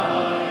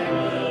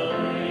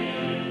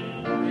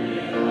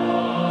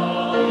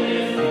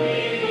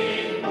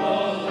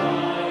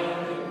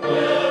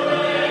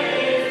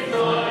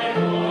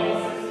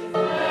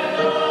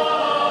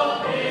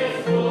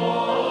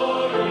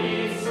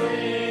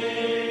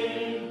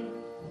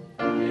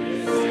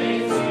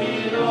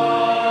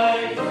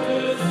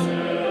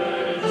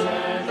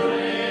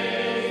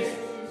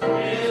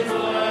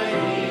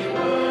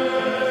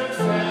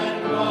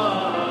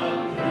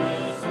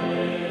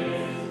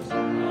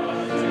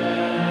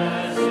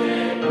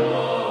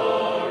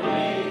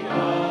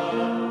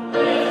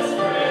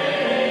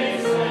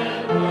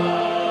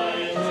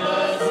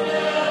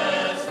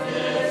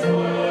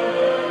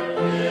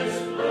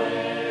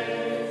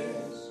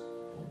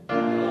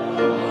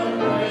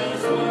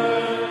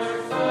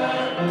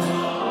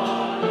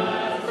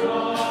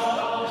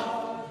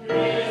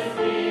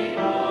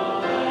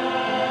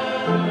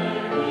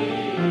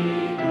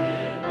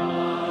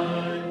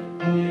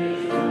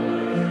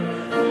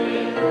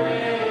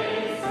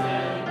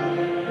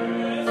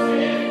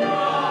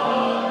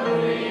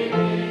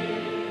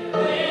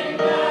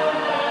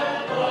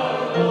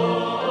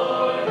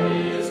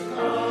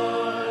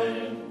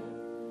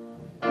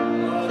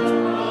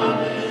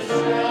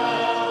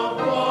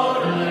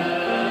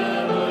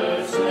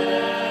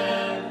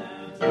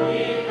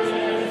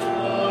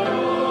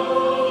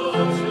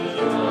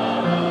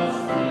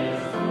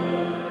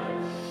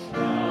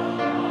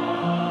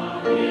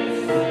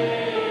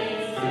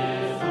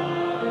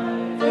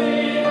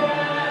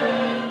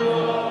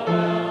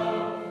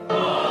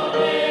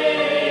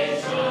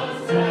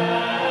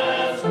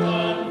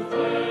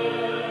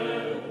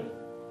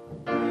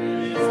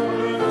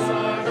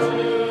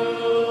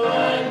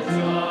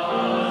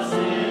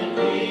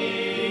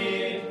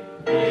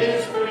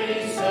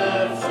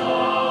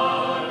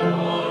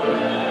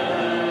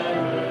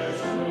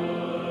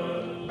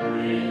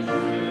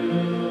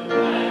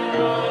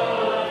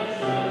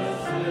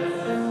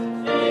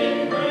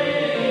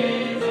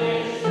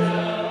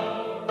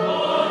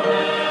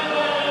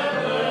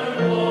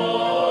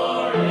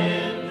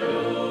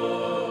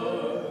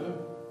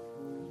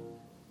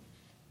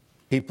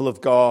People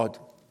of God,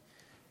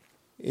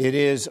 it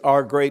is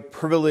our great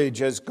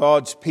privilege as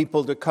God's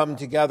people to come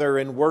together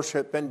in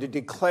worship and to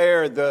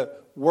declare the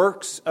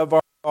works of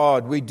our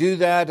God. We do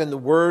that in the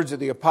words of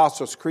the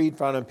Apostles' Creed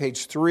found on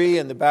page 3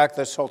 in the back of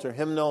the Psalter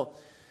hymnal.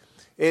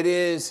 It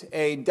is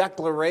a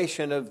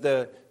declaration of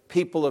the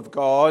people of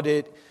God.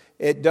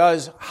 It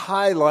does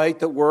highlight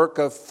the work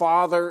of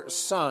Father,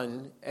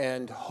 Son,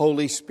 and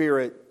Holy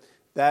Spirit,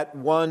 that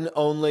one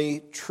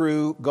only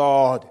true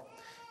God.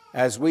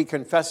 As we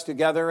confess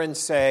together and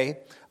say,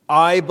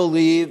 I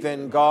believe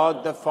in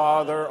God the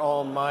Father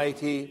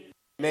Almighty,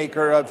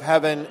 maker of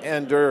heaven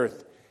and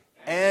earth,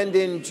 and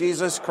in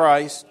Jesus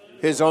Christ,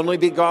 his only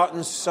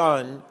begotten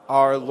Son,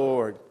 our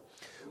Lord,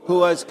 who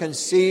was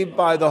conceived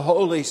by the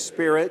Holy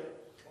Spirit,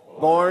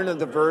 born of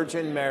the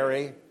Virgin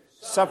Mary,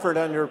 suffered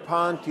under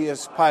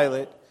Pontius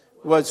Pilate,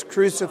 was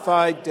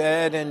crucified,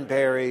 dead, and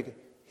buried.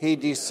 He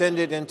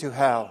descended into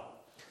hell.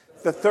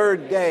 The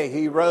third day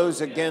he rose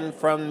again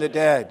from the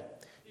dead.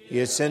 He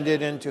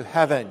ascended into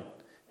heaven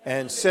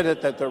and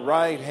sitteth at the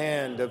right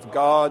hand of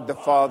God the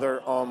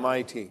Father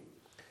Almighty.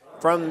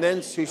 From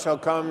thence he shall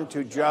come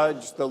to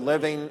judge the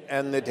living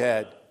and the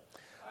dead.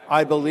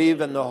 I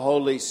believe in the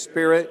Holy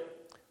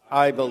Spirit.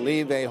 I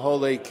believe a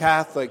holy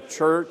Catholic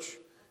Church,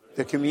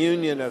 the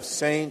communion of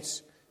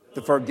saints,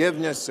 the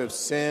forgiveness of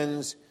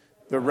sins,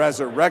 the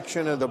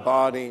resurrection of the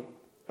body,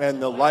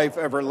 and the life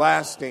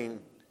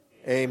everlasting.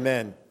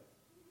 Amen.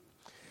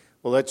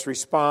 Well, let's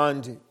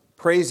respond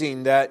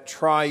praising that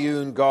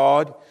triune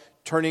God,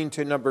 turning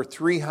to number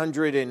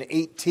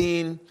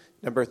 318.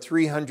 Number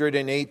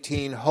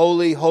 318,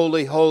 Holy,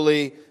 Holy,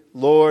 Holy,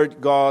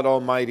 Lord God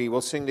Almighty. We'll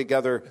sing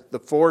together the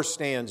 4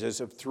 stanzas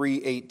of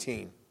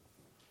 318.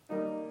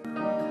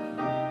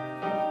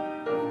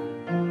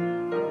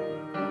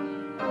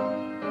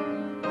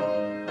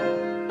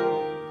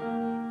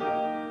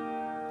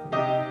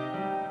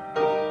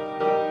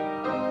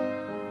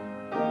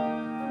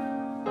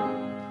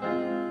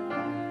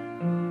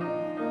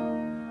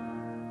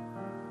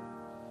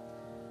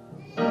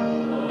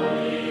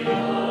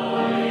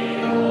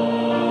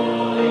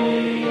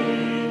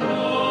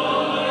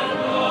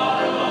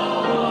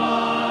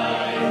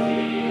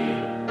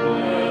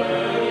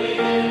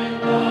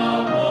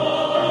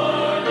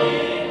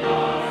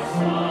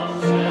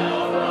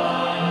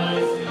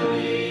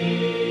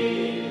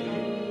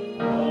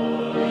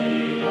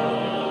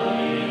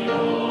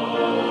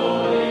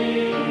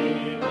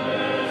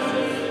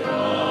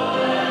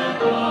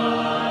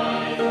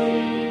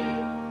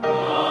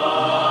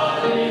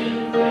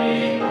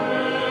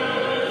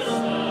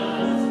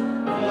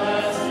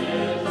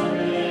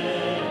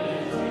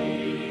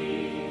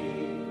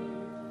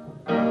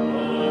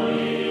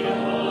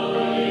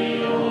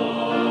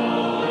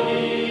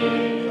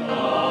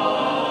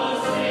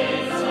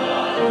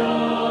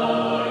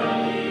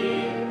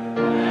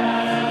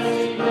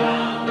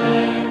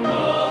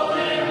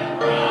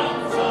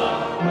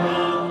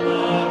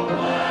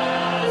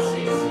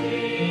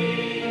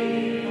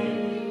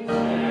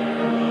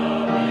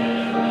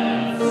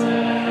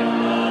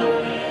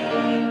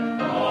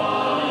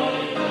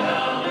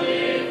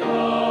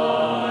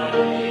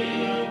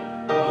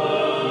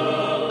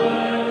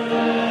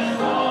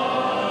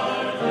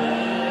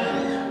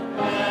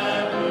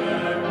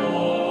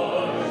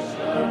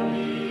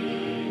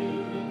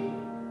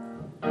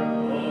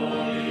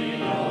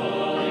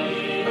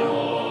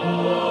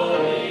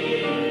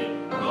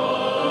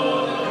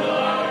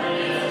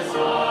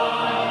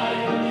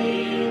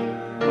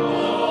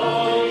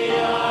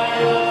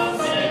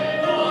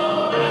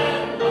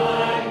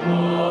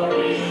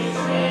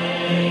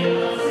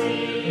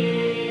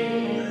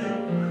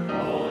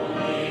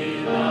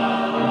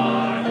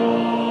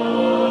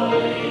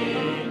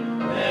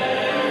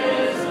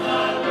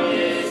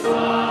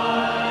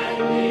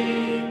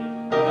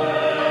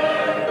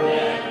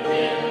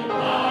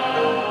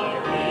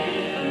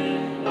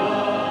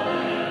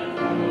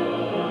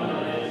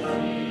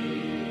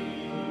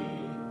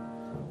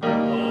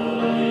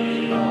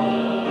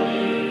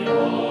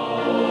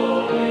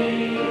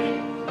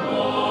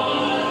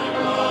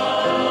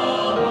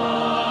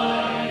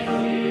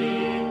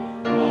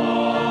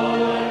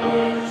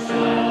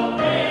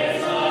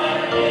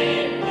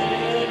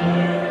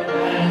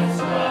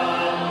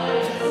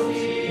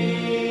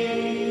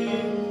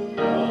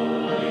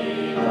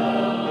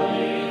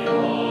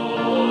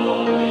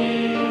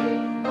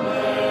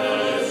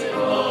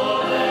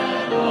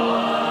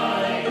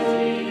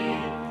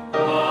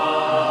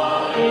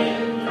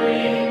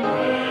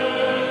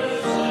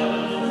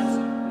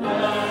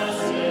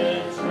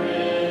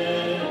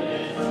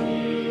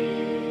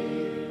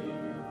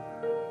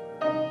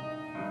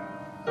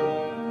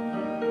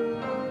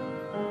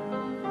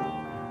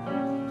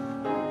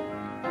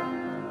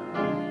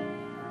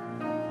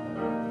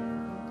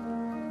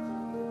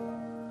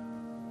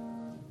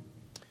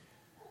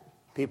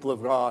 People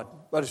of God,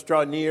 let us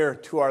draw near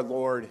to our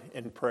Lord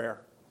in prayer.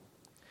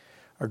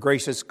 Our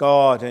gracious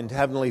God and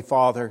Heavenly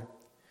Father,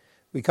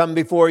 we come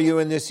before you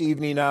in this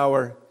evening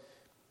hour,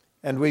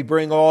 and we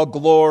bring all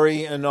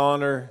glory and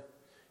honor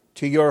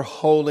to your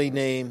holy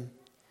name.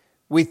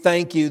 We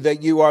thank you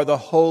that you are the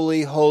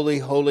holy, holy,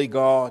 holy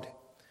God,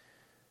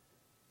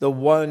 the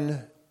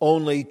one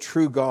only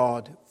true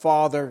God,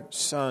 Father,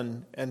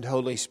 Son, and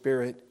Holy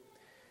Spirit.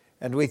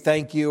 And we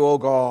thank you, O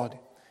God,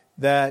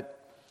 that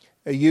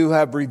you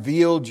have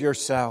revealed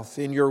yourself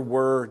in your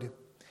word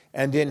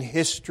and in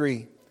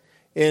history,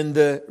 in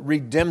the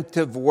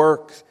redemptive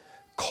work,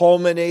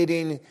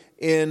 culminating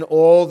in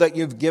all that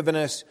you've given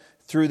us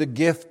through the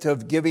gift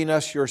of giving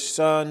us your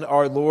Son,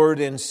 our Lord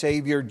and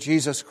Savior,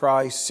 Jesus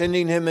Christ,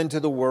 sending him into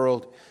the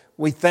world.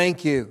 We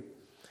thank you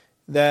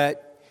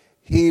that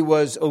he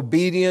was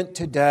obedient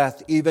to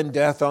death, even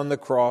death on the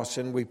cross,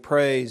 and we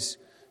praise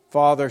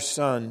Father,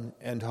 Son,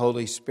 and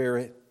Holy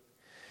Spirit.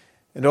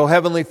 And, O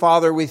Heavenly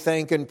Father, we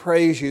thank and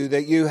praise you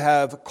that you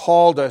have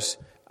called us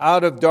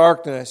out of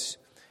darkness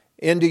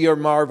into your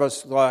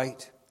marvelous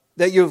light,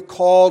 that you've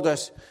called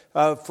us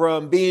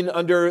from being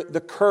under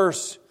the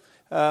curse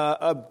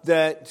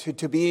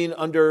to being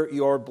under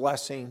your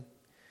blessing.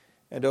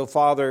 And, O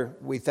Father,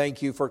 we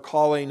thank you for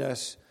calling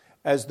us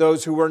as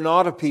those who were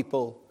not a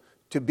people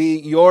to be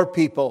your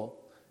people,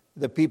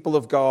 the people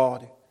of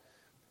God,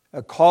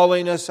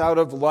 calling us out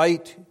of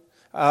light,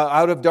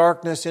 out of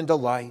darkness into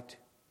light,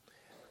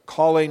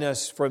 calling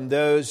us from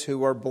those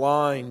who are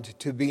blind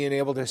to being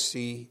able to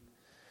see.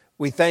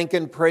 We thank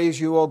and praise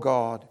you, O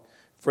God,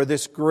 for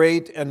this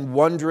great and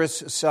wondrous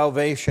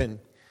salvation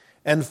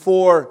and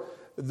for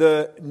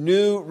the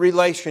new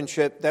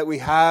relationship that we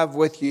have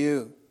with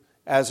you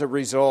as a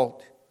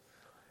result.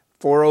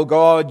 For, O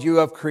God, you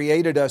have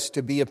created us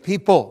to be a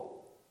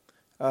people,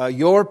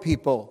 your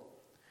people.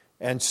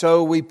 And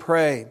so we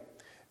pray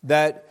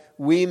that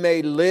we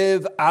may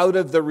live out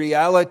of the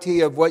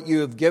reality of what you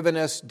have given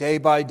us day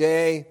by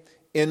day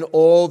in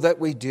all that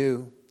we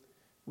do.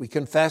 We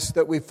confess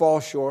that we fall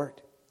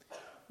short.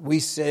 We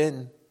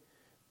sin.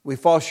 We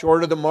fall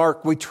short of the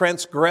mark. We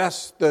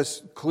transgress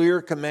this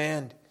clear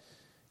command.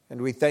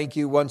 And we thank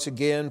you once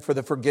again for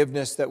the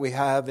forgiveness that we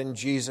have in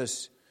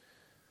Jesus.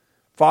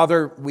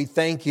 Father, we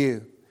thank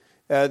you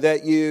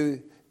that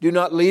you do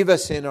not leave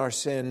us in our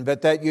sin,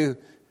 but that you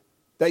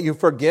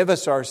forgive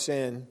us our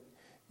sin.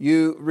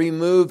 You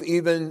remove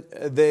even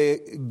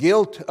the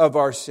guilt of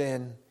our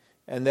sin,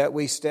 and that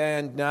we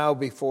stand now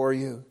before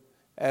you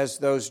as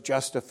those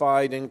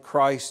justified in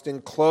Christ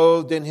and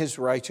clothed in his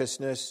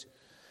righteousness.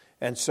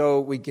 And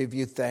so we give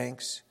you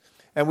thanks.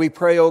 And we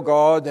pray, O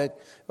God, that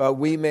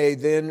we may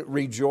then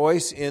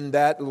rejoice in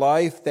that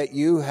life that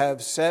you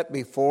have set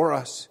before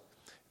us.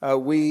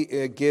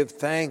 We give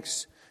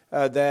thanks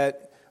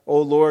that,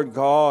 O Lord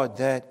God,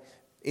 that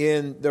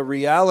in the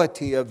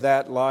reality of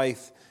that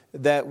life,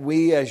 that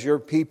we as your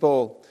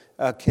people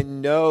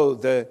can know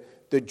the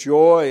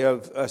joy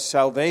of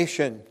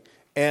salvation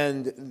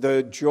and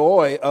the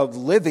joy of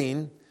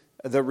living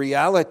the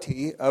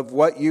reality of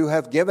what you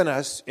have given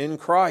us in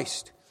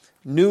Christ.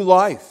 New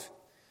life.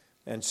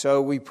 And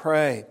so we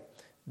pray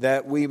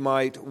that we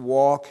might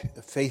walk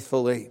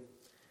faithfully.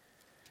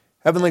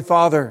 Heavenly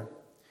Father,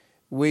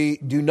 we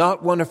do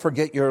not want to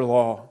forget your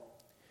law.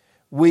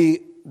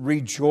 We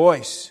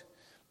rejoice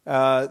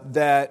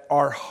that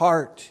our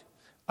heart,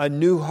 a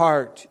new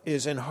heart,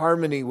 is in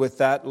harmony with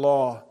that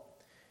law.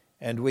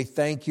 And we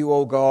thank you,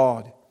 O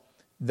God,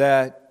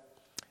 that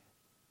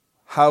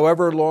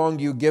however long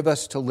you give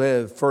us to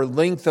live, for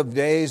length of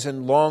days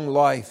and long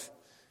life,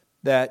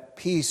 that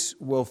peace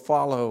will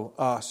follow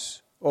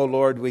us. O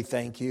Lord, we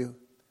thank you.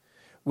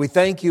 We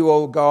thank you,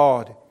 O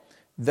God,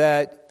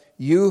 that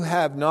you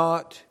have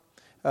not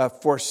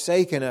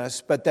forsaken us,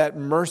 but that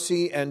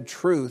mercy and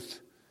truth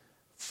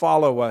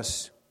follow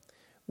us.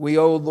 We,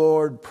 O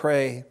Lord,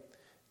 pray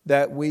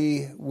that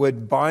we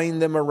would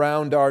bind them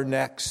around our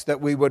necks,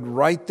 that we would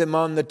write them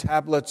on the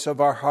tablets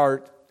of our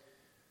heart,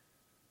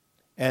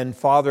 and,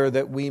 Father,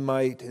 that we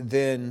might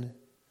then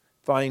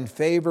find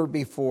favor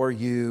before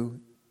you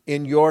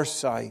in your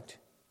sight,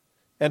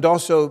 and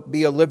also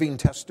be a living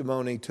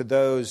testimony to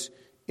those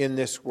in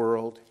this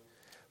world.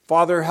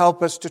 Father,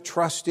 help us to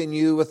trust in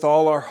you with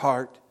all our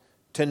heart,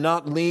 to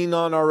not lean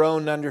on our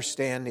own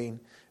understanding,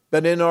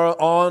 but in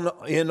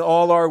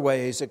all our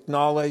ways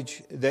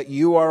acknowledge that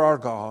you are our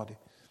God.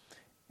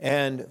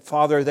 And,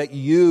 Father, that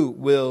you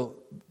will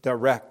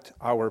direct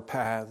our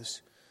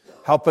paths.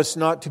 Help us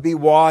not to be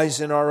wise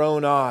in our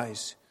own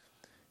eyes,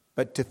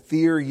 but to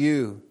fear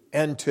you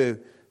and to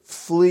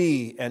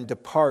flee and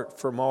depart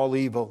from all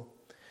evil.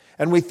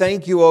 And we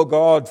thank you, O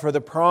God, for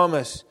the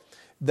promise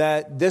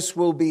that this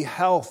will be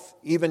health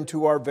even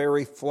to our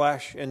very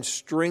flesh and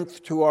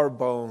strength to our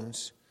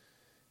bones.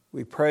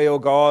 We pray, O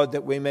God,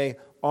 that we may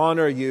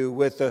honor you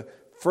with the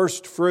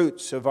first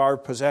fruits of our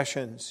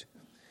possessions.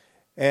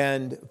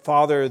 And,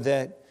 Father,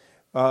 that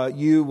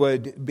you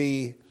would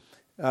be,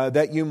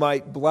 that you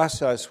might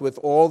bless us with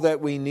all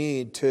that we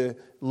need to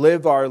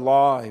live our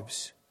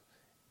lives.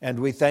 And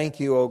we thank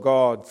you, O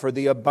God, for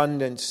the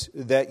abundance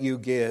that you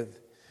give.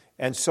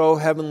 And so,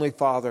 Heavenly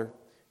Father,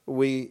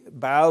 we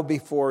bow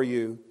before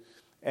you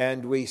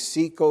and we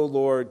seek, O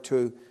Lord,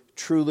 to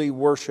truly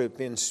worship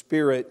in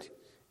spirit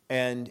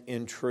and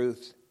in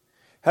truth.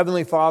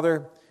 Heavenly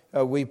Father,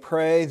 we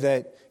pray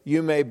that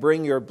you may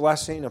bring your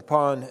blessing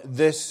upon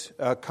this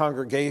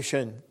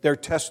congregation, their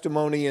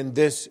testimony in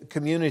this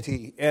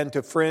community, and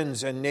to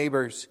friends and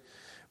neighbors.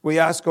 We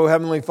ask, O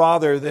Heavenly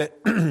Father, that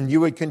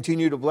you would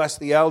continue to bless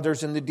the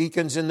elders and the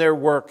deacons in their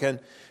work,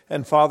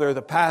 and Father,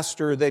 the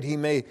pastor, that he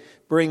may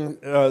bring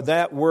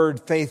that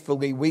word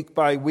faithfully week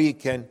by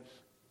week, and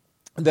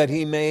that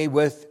he may,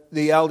 with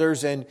the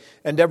elders and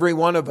every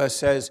one of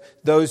us as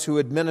those who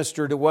would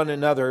minister to one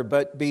another,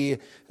 but be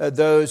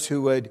those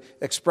who would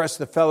express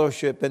the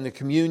fellowship and the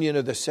communion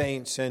of the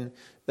saints, and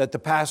that the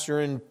pastor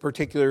in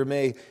particular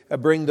may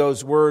bring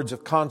those words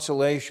of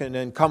consolation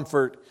and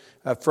comfort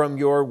from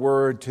your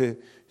word to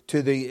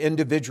the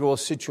individual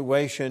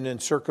situation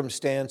and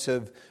circumstance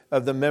of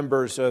the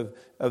members of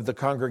the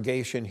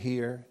congregation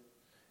here.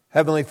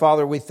 Heavenly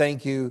Father, we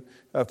thank you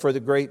for the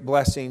great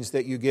blessings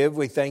that you give.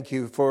 We thank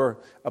you for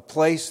a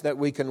place that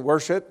we can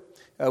worship.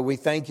 We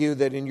thank you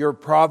that in your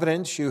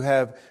providence you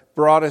have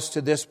brought us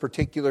to this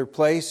particular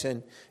place.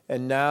 And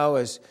now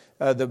as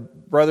the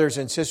brothers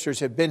and sisters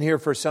have been here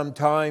for some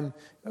time,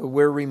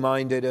 we're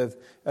reminded of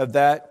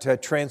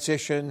that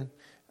transition.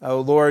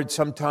 Lord,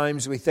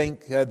 sometimes we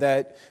think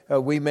that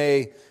we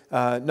may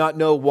not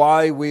know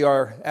why we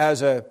are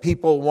as a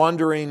people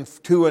wandering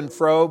to and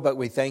fro, but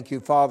we thank you,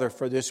 Father,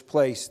 for this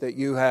place that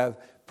you have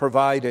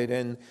provided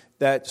and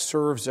that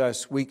serves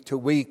us week to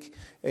week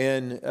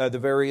in the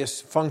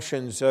various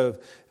functions of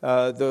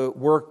the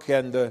work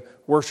and the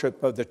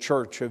worship of the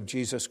Church of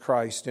Jesus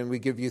Christ. And we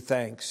give you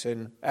thanks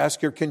and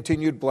ask your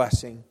continued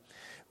blessing.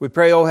 We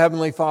pray, O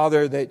Heavenly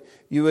Father, that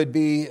you would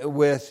be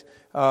with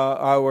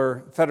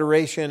our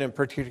federation and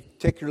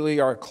particularly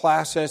our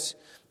classes.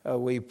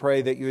 We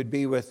pray that you would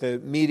be with the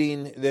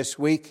meeting this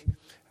week.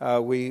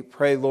 We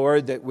pray,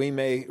 Lord, that we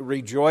may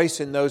rejoice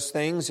in those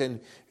things in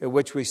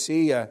which we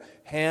see a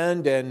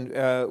hand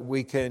and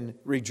we can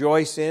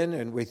rejoice in.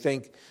 And we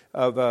think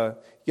of a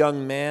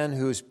young man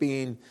who's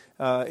being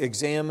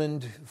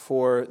examined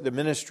for the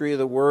ministry of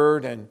the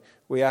Word, and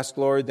we ask,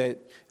 Lord, that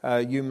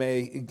you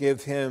may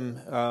give him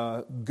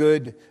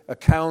good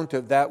account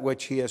of that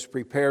which he has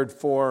prepared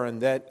for,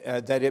 and that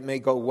it may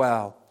go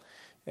well,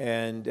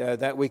 and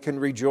that we can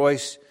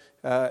rejoice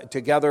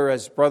together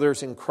as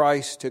brothers in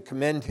Christ to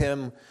commend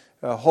him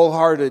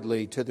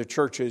wholeheartedly to the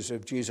churches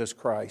of Jesus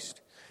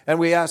Christ. And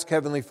we ask,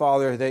 Heavenly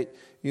Father, that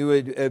you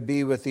would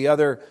be with the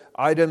other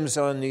items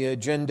on the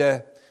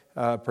agenda.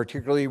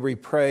 Particularly, we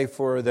pray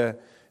for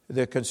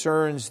the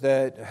concerns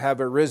that have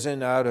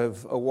arisen out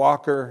of a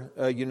Walker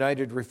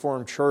United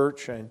Reformed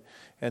Church and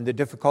the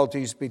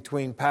difficulties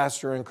between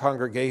pastor and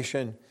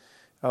congregation.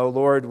 Oh,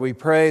 Lord, we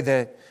pray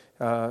that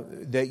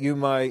you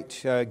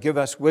might give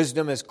us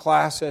wisdom as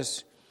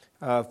classes,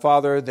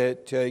 Father,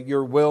 that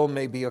your will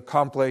may be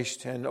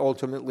accomplished and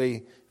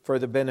ultimately for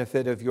the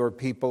benefit of your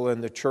people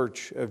and the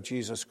Church of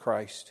Jesus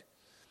Christ.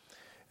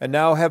 And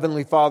now,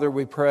 Heavenly Father,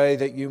 we pray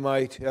that you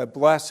might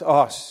bless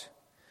us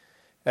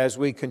as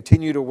we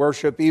continue to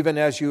worship, even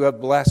as you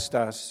have blessed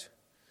us.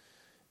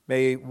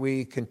 May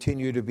we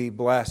continue to be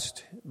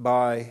blessed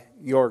by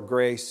your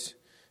grace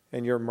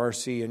and your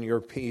mercy and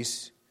your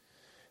peace.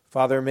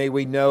 Father, may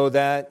we know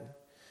that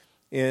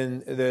in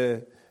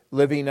the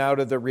living out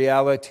of the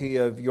reality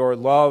of your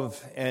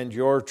love and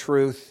your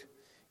truth,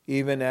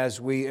 even as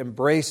we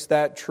embrace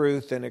that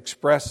truth and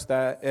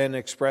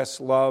express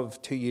love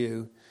to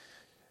you.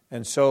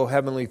 And so,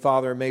 Heavenly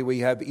Father, may we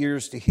have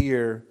ears to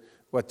hear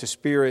what the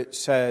Spirit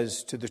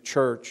says to the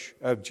Church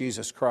of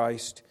Jesus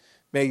Christ.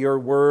 May your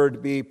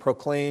word be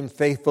proclaimed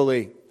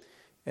faithfully,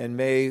 and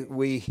may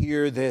we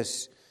hear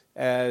this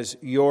as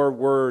your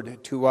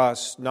word to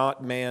us,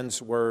 not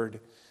man's word.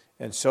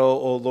 And so,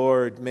 O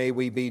Lord, may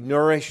we be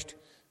nourished,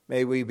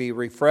 may we be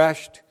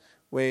refreshed,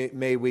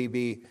 may we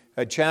be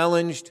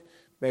challenged,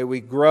 may we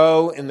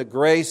grow in the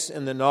grace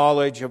and the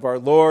knowledge of our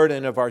Lord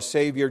and of our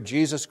Savior,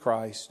 Jesus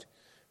Christ.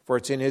 For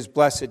it's in his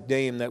blessed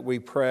name that we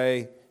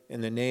pray,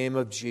 in the name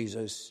of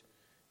Jesus.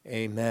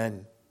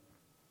 Amen.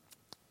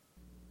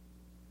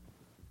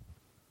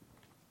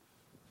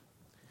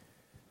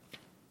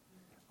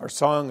 Our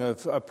song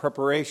of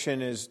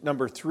preparation is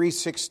number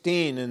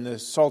 316 in the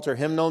Psalter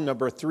hymnal,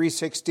 number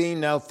 316.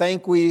 Now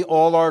thank we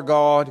all our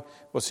God.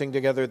 We'll sing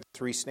together the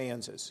three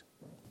stanzas.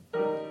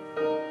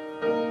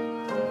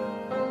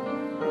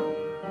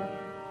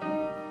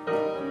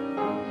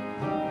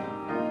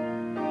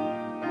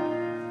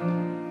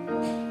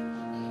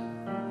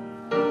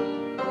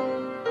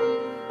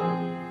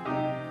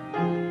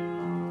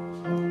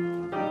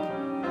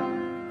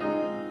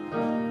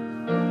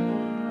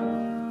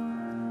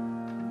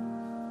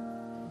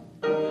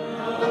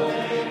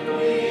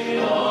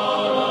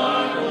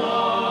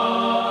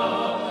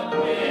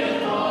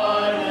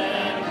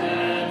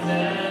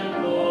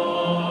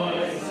 Lord.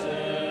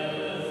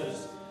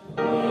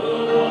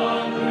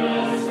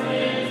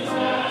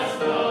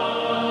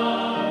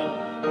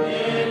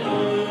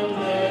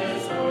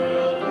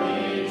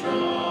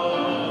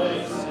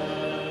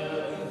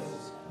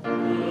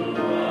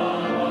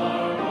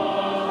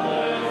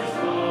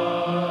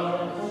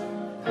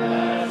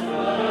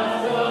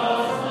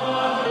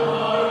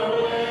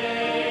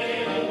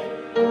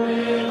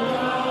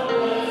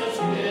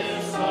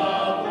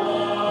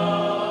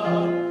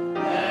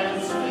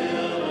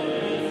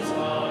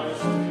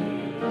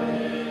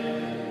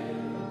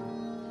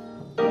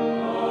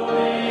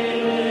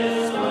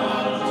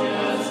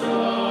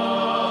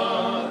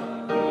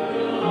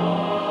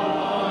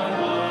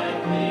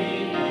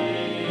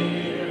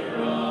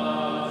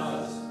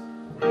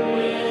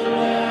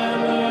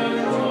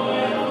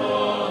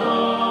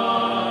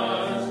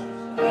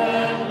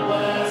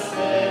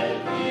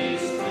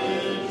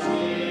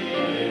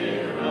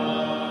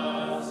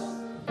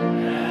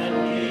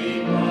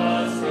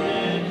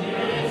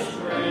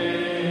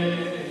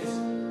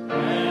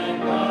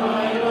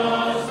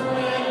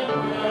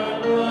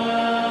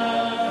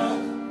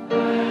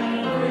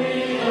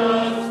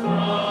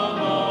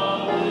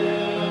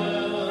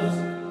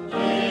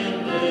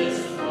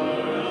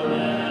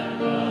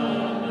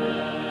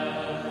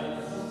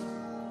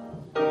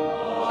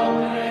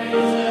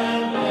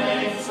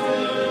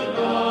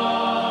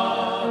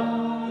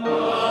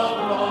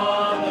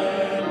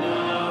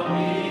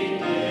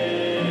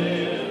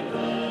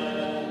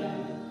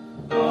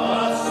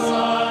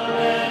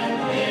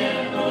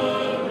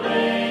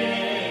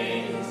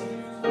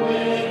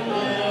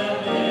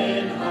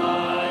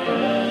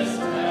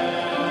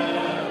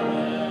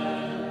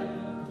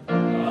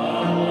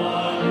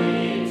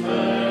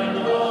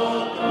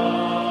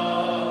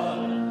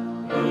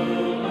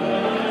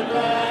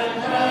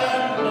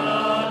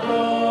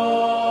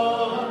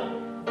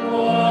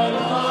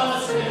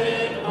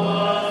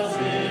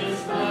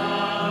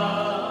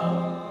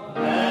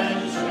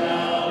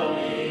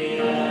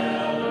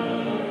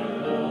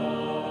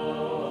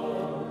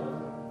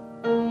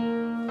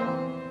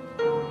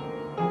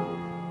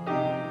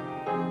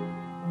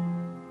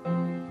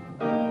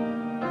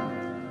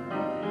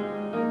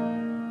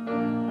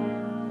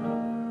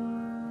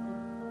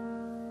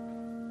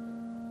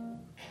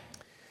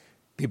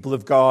 People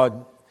of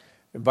God, I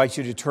invite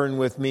you to turn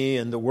with me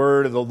in the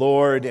Word of the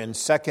Lord and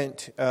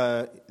second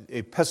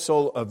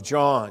epistle of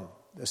John.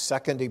 The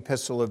second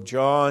epistle of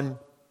John.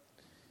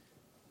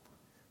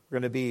 We're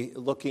going to be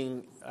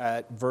looking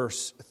at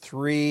verse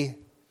 3.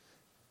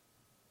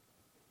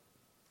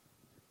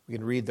 We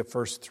can read the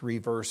first 3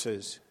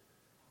 verses.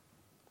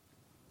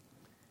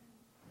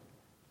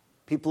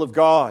 People of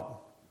God,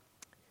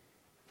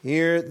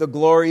 hear the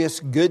glorious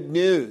good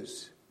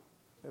news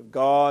of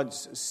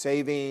God's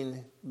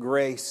saving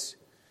grace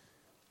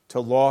to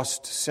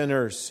lost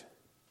sinners.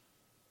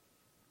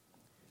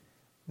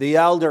 The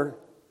elder,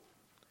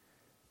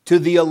 to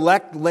the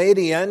elect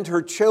lady and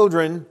her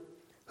children,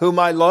 whom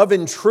I love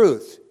in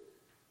truth,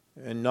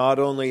 and not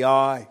only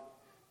I,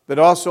 but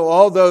also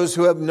all those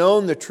who have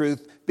known the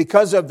truth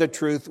because of the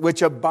truth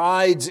which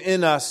abides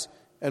in us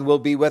and will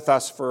be with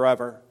us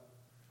forever.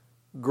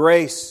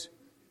 Grace,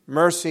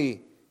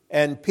 mercy,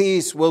 and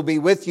peace will be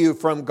with you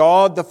from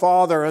God the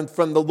Father and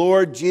from the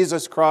Lord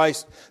Jesus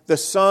Christ, the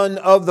Son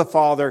of the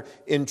Father,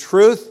 in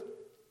truth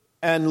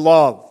and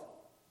love.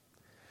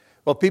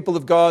 Well, people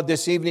of God,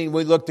 this evening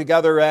we look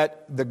together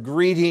at the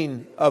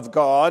greeting of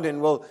God, and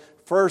we'll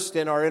first,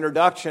 in our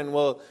introduction,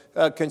 we'll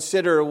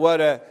consider what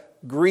a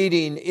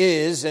greeting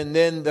is, and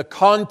then the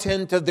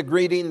content of the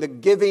greeting,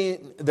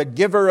 the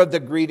giver of the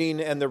greeting,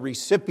 and the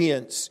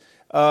recipients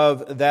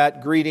of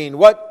that greeting.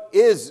 What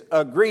is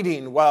a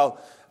greeting?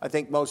 Well, I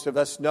think most of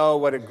us know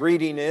what a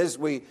greeting is.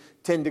 We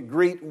tend to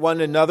greet one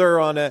another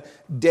on a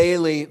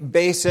daily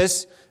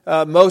basis.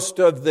 Most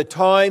of the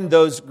time,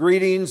 those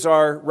greetings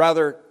are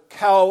rather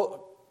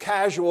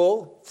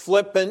casual,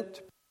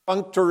 flippant,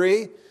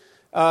 perfunctory.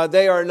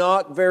 They are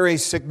not very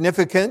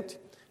significant.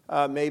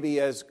 Maybe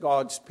as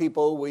God's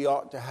people, we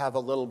ought to have a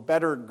little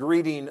better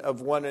greeting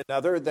of one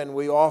another than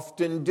we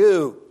often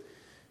do.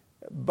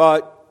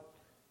 But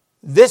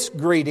this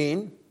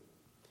greeting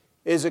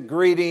is a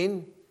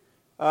greeting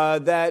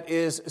that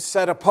is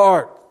set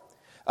apart.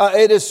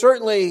 It is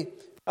certainly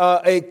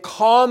a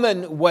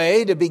common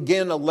way to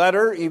begin a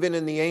letter, even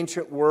in the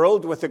ancient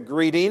world, with a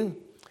greeting.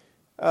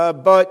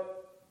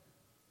 But,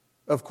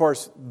 of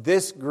course,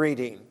 this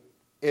greeting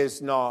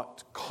is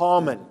not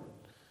common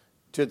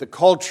to the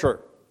culture.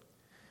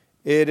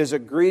 It is a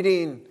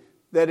greeting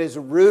that is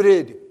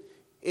rooted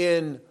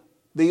in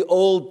the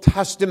Old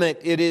Testament.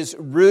 It is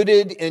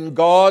rooted in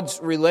God's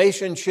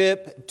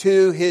relationship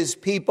to His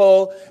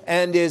people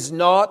and is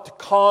not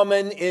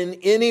common in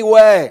any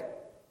way.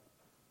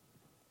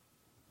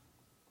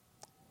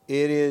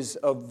 It is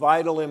of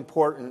vital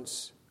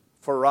importance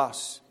for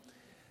us.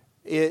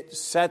 It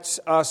sets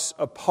us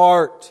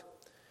apart.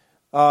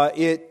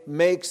 It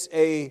makes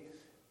a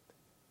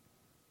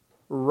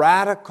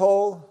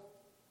radical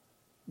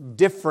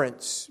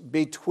difference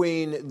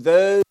between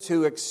those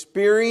who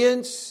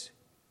experience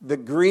the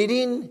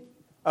greeting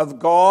of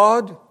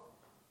God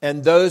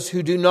and those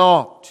who do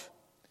not.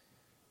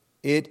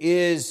 It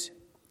is,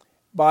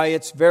 by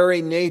its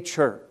very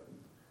nature,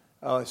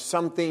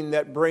 something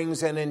that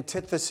brings an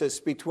antithesis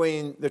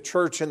between the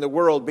church and the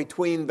world,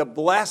 between the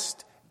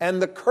blessed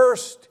and the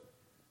cursed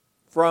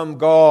from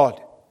God.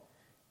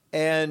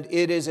 And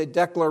it is a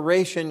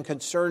declaration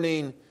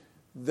concerning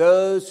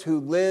those who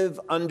live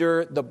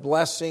under the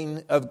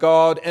blessing of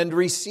God and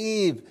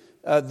receive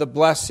the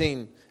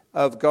blessing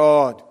of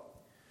God.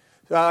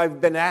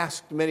 I've been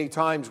asked many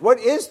times, what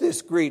is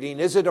this greeting?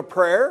 Is it a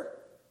prayer?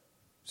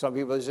 Some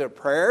people, is it a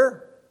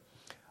prayer?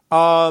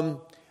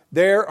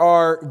 There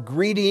are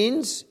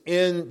greetings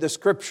in the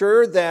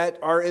Scripture that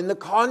are in the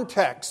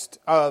context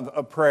of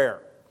a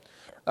prayer.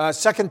 2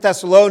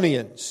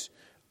 Thessalonians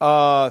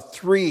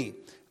 3,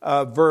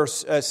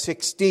 verse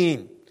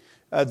 16.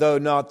 Though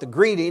not the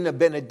greeting, a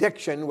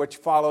benediction, which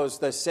follows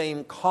the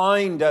same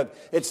kind of,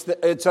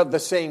 it's of the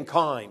same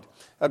kind.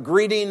 A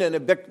greeting and a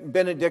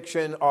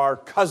benediction are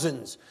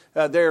cousins.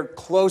 They're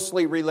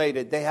closely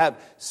related. They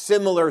have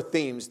similar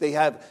themes. They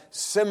have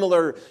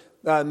similar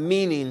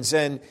meanings.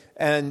 And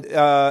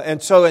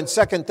so in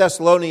 2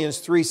 Thessalonians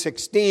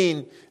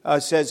 3:16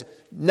 says,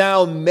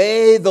 "Now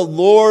may the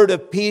Lord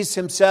of peace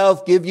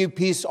Himself give you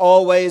peace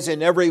always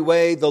in every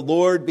way. The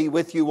Lord be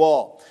with you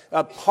all."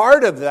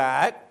 Part of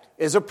that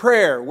is a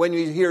prayer. When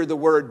you hear the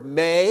word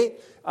 "may,"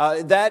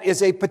 that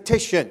is a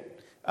petition.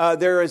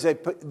 There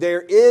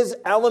is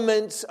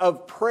elements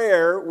of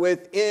prayer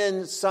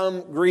within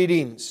some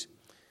greetings.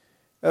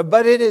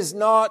 But it is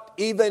not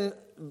even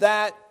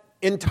that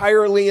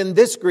entirely in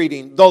this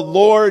greeting. The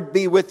Lord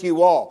be with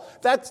you all.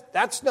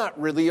 That's not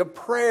really a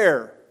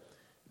prayer.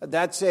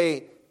 That's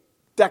a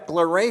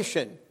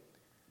declaration.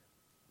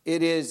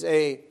 It is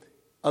a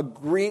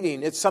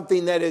greeting. It's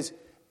something that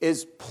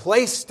is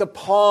placed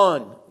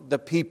upon the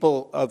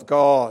people of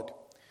God.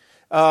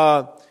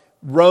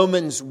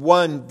 Romans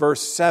 1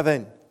 verse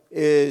 7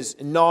 is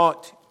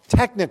not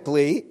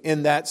technically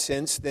in that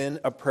sense then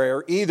a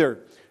prayer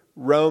either.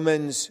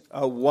 Romans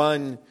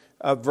 1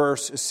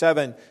 verse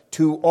 7,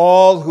 "To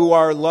all who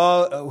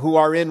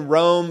are in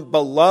Rome,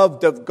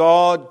 beloved of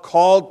God,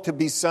 called to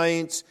be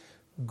saints,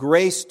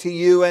 grace to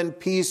you and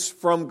peace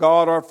from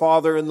God our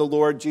Father and the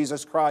Lord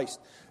Jesus Christ."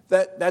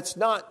 that's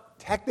not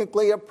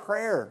technically a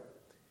prayer.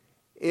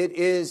 It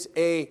is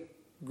a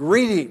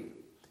greeting.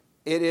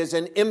 It is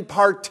an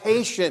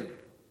impartation.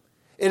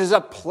 It is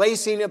a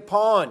placing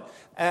upon,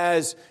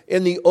 as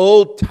in the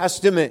Old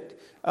Testament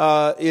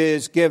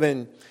is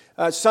given.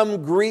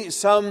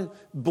 Some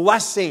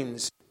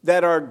blessings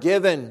that are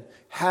given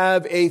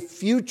have a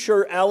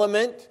future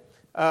element.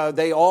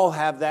 They all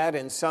have that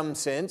in some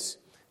sense.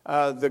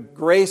 The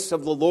grace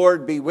of the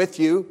Lord be with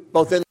you,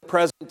 both in the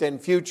present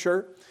and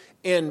future.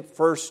 In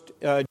 1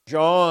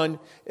 John,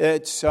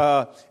 it's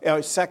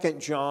 2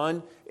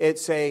 John,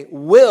 it's a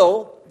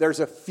will. There's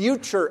a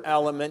future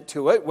element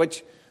to it,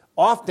 which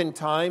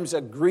oftentimes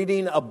a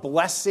greeting, a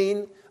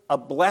blessing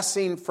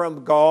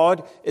from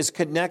God is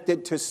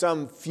connected to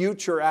some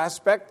future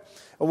aspect.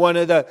 One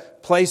of the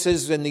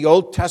places in the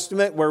Old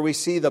Testament where we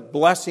see the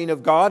blessing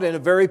of God in a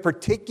very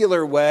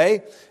particular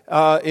way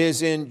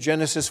is in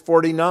Genesis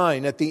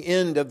 49, at the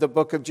end of the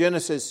book of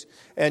Genesis,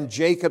 and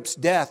Jacob's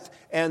death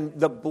and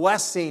the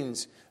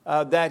blessings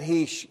that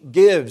he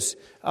gives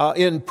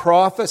in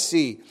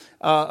prophecy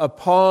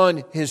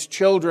upon his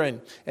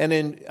children. And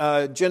in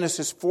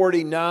Genesis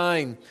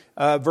 49,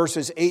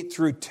 verses 8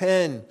 through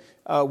 10,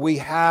 we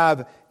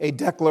have a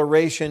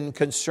declaration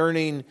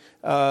concerning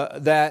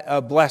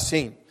that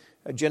blessing.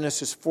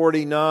 Genesis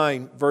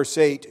 49, verse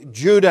 8,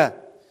 Judah,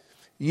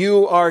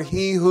 you are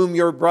he whom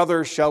your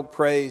brother shall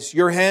praise.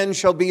 Your hand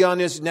shall be on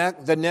his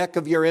neck, the neck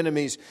of your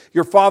enemies.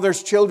 Your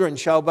father's children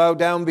shall bow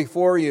down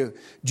before you.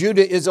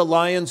 Judah is a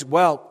lion's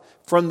whelp.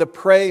 From the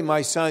prey,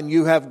 my son,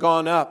 you have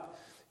gone up.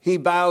 He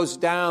bows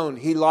down.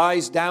 He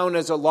lies down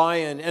as a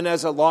lion, and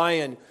as a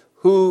lion,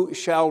 who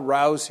shall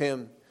rouse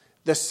him?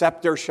 The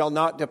scepter shall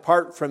not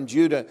depart from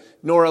Judah,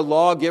 nor a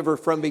lawgiver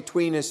from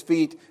between his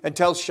feet,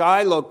 until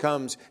Shiloh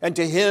comes, and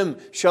to him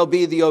shall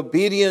be the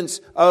obedience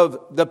of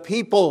the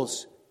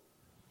peoples.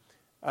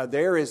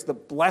 There is the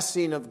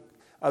blessing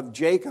of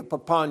Jacob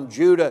upon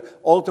Judah,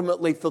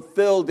 ultimately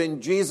fulfilled in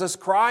Jesus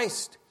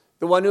Christ,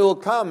 the one who will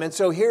come. And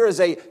so here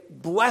is a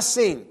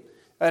blessing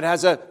that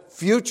has a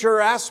future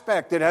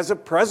aspect. It has a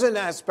present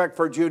aspect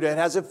for Judah. It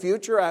has a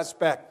future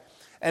aspect.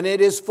 And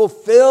it is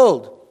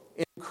fulfilled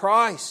in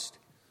Christ.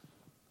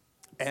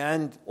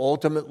 And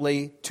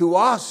ultimately to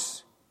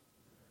us,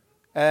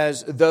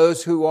 as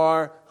those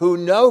who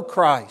know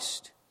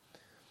Christ,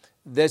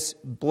 this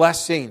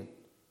blessing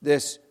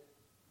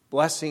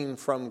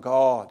from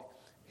God.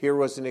 Here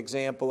was an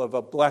example of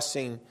a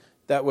blessing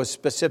that was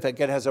specific.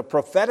 It has a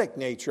prophetic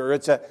nature.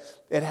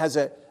 It has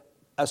a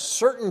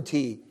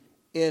certainty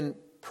in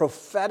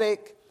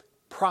prophetic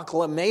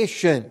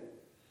proclamation.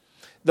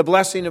 The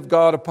blessing of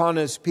God upon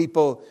His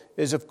people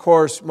is, of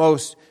course,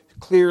 most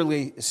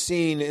clearly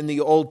seen in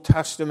the Old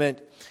Testament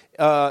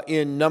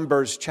in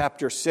Numbers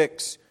chapter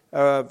 6,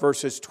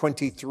 verses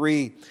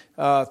 23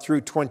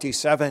 through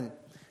 27.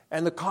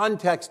 And the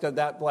context of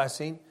that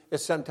blessing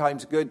is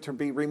sometimes good to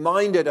be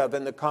reminded of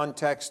in the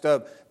context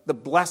of the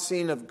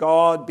blessing of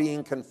God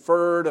being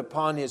conferred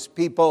upon His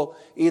people,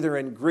 either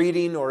in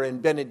greeting or in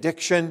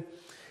benediction.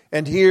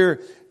 And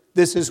here,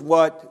 this is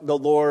what the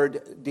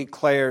Lord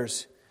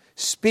declares.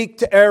 Speak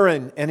to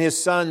Aaron and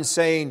his sons,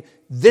 saying,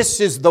 this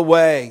is the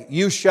way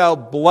you shall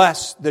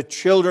bless the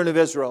children of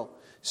Israel.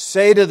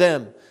 Say to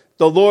them,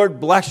 the Lord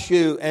bless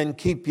you and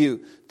keep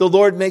you. The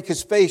Lord make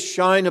His face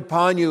shine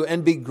upon you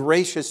and be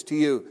gracious to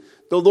you.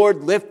 The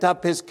Lord lift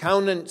up His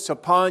countenance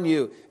upon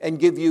you and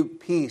give you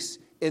peace.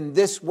 In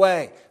this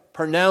way,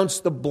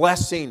 pronounce the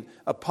blessing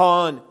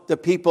upon the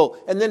people.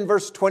 And then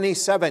verse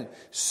 27,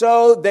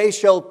 so they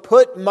shall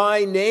put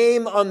my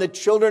name on the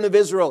children of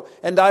Israel,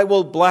 and I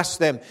will bless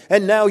them.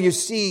 And now you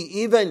see,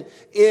 even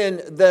in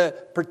the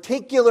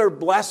particular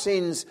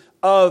blessings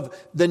of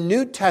the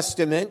New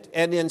Testament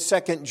and in 2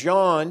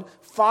 John,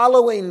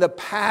 following the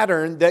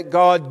pattern that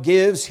God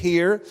gives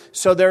here.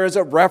 So there is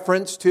a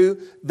reference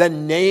to the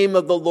name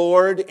of the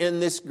Lord in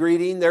this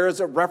greeting. There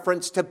is a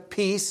reference to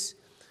peace.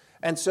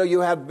 And so you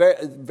have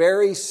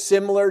very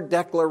similar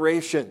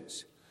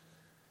declarations.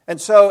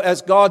 And so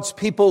as God's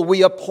people,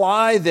 we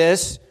apply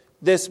this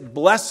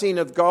blessing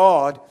of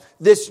God,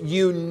 this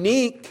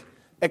unique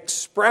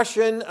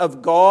expression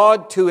of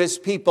God to His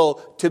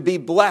people to be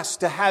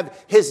blessed, to have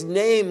His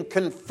name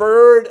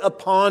conferred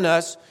upon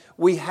us.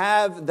 We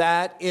have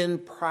that in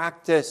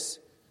practice.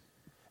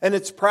 And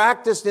it's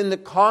practiced in the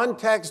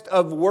context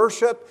of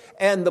worship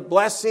and the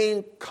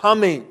blessing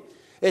coming.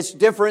 It's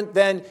different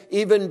than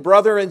even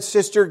brother and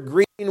sister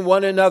greeting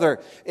one another.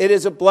 It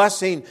is a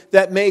blessing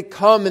that may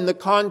come in the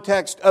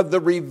context of the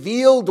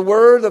revealed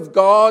Word of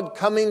God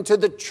coming to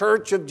the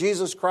church of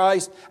Jesus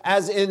Christ,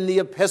 as in the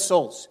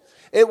epistles.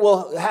 It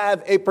will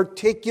have a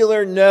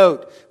particular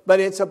note,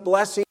 but it's a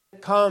blessing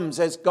that comes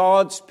as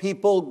God's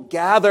people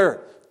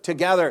gather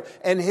together,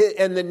 and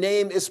the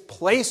name is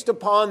placed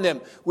upon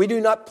them. We do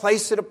not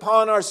place it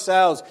upon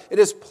ourselves. It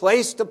is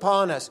placed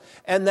upon us,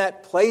 and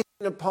that placing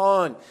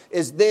upon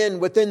is then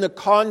within the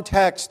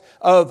context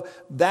of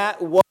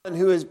that one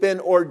who has been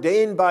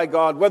ordained by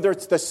God, whether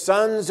it's the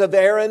sons of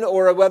Aaron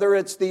or whether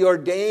it's the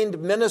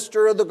ordained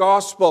minister of the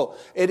gospel.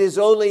 It is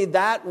only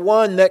that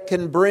one that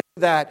can bring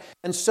that.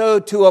 And so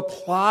to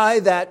apply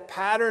that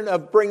pattern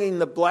of bringing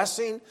the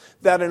blessing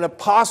that an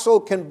apostle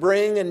can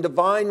bring in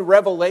divine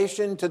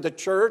revelation to the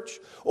church,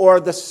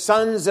 or the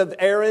sons of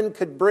Aaron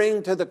could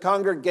bring to the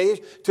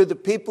congregation, to the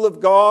people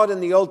of God in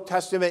the Old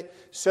Testament,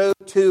 so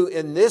too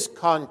in this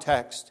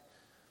context,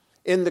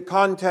 in the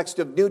context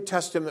of New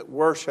Testament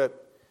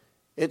worship,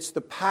 it's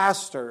the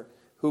pastor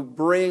who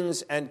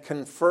brings and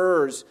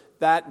confers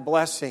that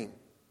blessing.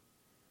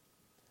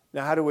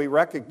 Now, how do we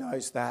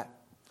recognize that?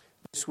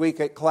 This week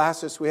at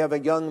classes, we have a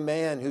young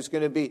man who's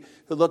going to be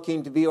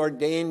looking to be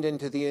ordained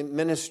into the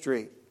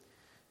ministry.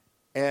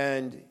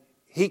 And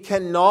he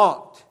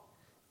cannot,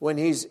 when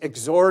he's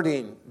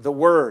exhorting the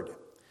word,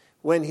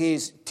 when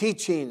he's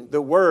teaching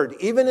the word,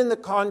 even in the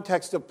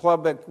context of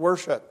public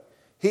worship,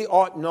 he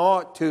ought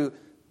not to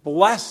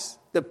bless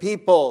the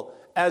people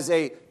as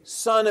a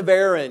son of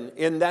Aaron,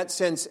 in that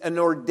sense, an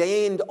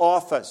ordained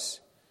office.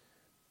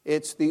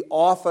 It's the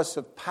office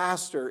of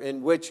pastor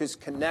in which is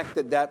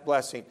connected that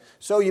blessing.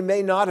 So you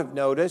may not have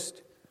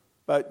noticed,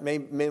 but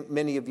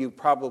many of you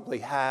probably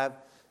have,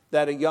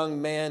 that a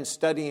young man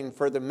studying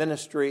for the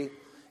ministry,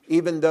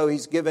 even though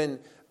he's given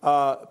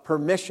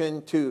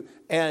permission to,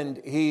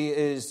 and he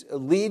is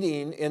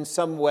leading in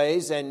some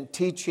ways and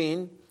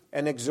teaching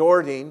and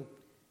exhorting,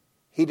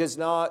 he does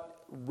not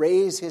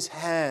raise his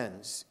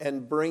hands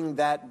and bring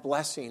that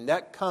blessing.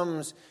 That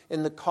comes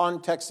in the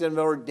context of an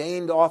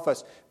ordained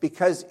office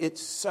because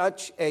it's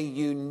such a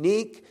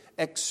unique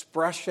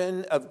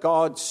expression of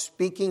God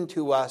speaking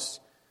to us.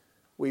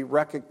 We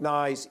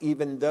recognize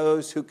even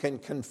those who can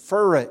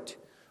confer it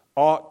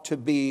ought to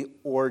be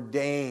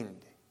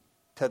ordained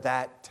to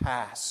that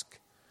task,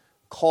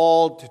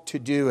 called to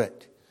do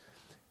it.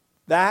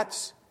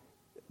 That's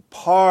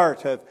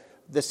part of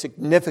the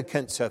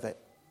significance of it,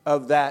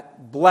 of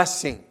that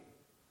blessing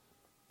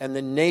and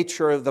the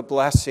nature of the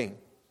blessing.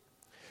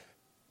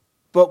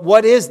 But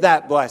what is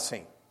that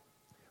blessing?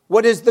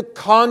 What is the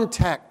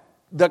content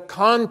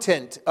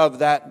of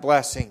that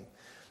blessing?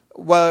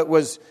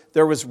 Well,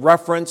 there was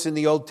reference in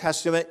the Old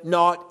Testament.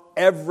 Not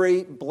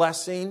every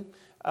blessing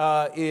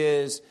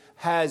has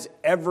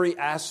every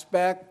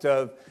aspect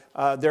of.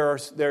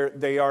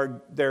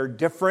 They're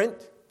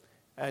different,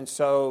 and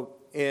so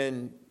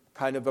in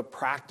kind of a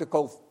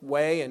practical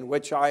way in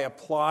which I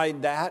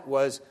applied that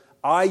was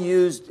I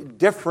used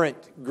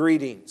different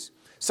greetings.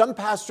 Some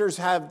pastors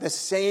have the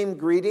same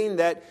greeting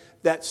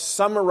that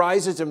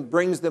summarizes and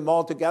brings them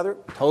all together.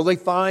 Totally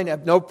fine. I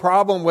have no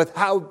problem with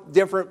how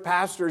different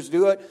pastors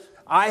do it.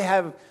 I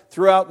have,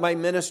 throughout my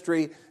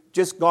ministry,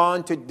 just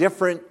gone to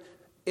different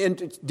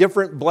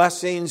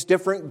blessings,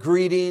 different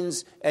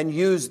greetings, and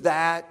used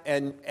that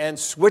and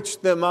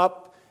switched them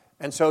up.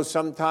 And so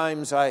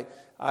sometimes I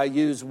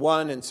use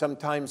one and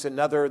sometimes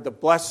another. The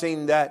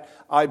blessing that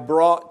I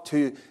brought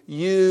to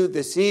you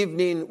this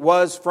evening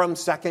was from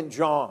 2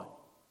 John.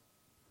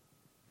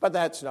 But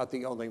that's not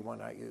the only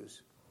one I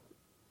use.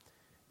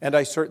 And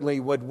I certainly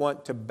would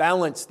want to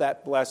balance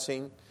that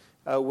blessing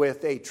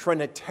with a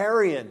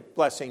Trinitarian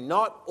blessing.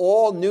 Not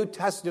all New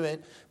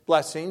Testament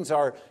blessings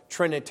are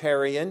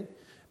Trinitarian,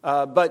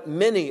 but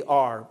many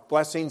are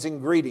blessings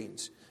and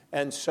greetings.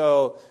 And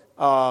so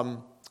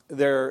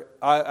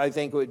I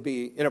think it would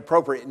be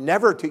inappropriate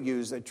never to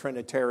use a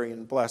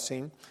Trinitarian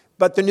blessing.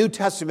 But the New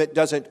Testament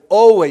doesn't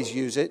always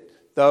use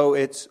it, though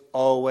it's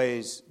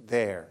always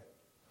there.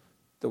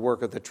 The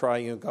work of the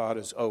triune God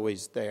is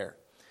always there.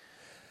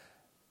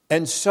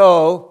 And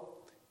so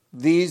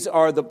these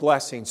are the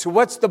blessings. So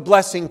what's the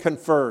blessing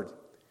conferred?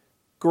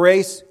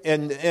 Grace,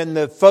 and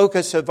the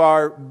focus of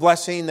our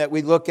blessing that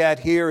we look at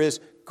here is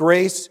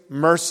grace,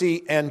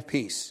 mercy, and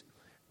peace.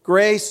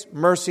 Grace,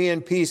 mercy,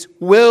 and peace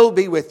will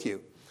be with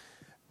you.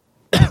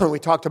 We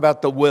talked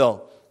about the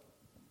will.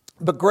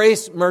 But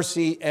grace,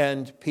 mercy,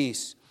 and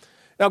peace.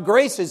 Now,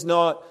 grace is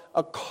not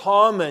a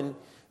common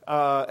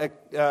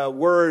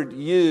word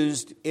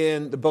used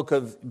in the book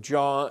of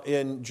John,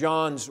 in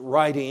John's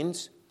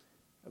writings,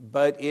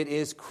 but it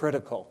is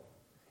critical.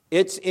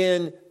 It's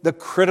in the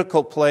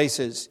critical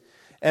places.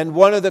 And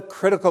one of the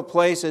critical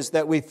places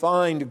that we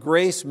find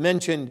grace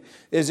mentioned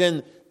is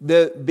in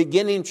the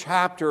beginning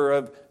chapter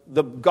of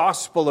the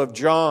Gospel of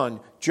John,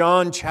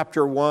 John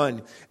chapter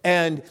 1.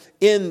 And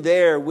in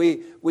there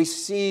we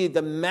see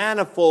the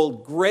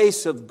manifold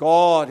grace of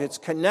God, its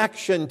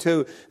connection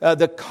to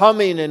the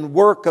coming and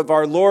work of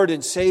our Lord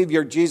and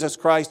Savior Jesus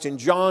Christ in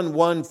John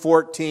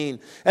 1:14.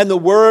 And the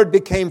Word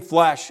became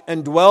flesh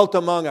and dwelt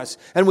among us,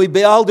 and we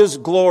beheld His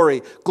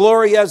glory,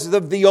 glory as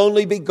of the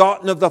only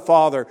begotten of the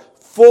Father,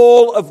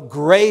 full of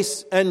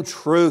grace and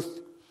truth.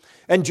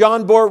 And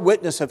John bore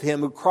witness of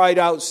him who cried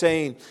out,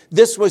 saying,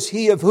 "This was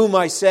he of whom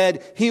I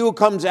said, he who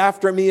comes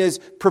after me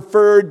is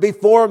preferred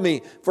before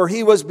me, for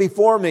he was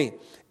before me.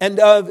 And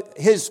of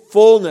his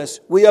fullness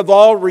we have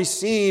all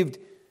received,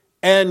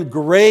 and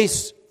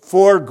grace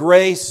for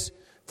grace.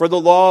 For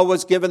the law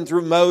was given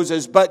through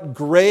Moses, but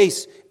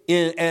grace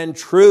and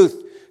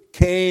truth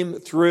came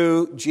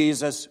through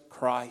Jesus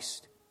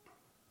Christ."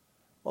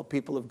 Well,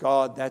 people of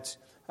God,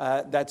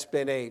 that's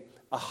been a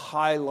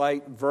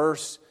highlight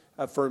verse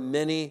for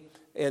many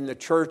in the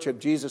church of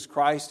Jesus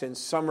Christ and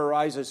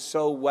summarizes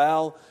so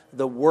well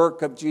the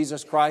work of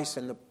Jesus Christ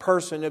and the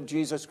person of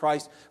Jesus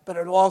Christ. But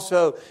it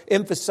also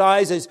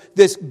emphasizes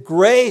this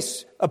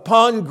grace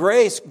upon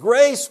grace,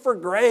 grace for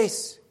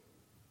grace.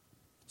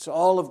 It's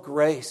all of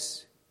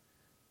grace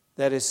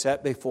that is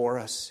set before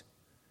us.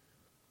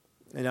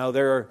 You know,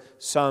 there are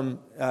some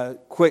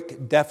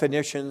quick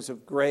definitions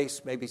of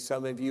grace. Maybe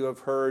some of you have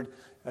heard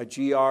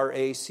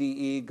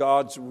GRACE,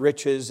 God's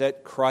riches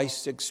at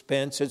Christ's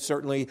expense. And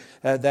certainly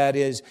that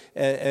is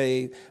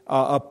a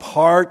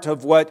part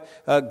of what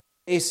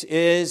grace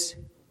is.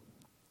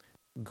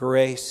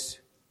 Grace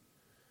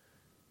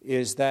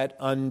is that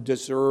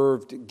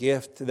undeserved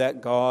gift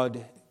that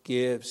God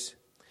gives.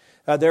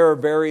 There are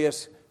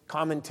various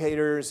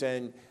commentators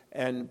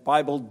and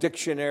Bible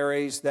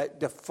dictionaries that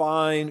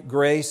define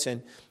grace,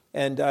 and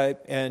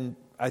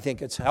I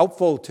think it's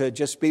helpful to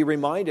just be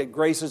reminded.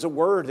 Grace is a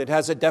word. It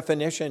has a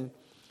definition.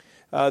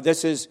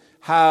 This is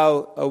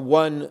how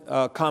one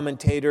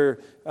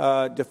commentator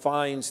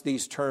defines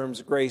these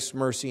terms: grace,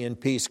 mercy, and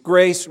peace.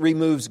 Grace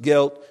removes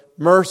guilt.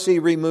 Mercy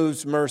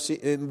removes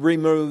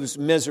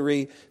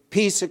misery.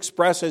 Peace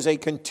expresses a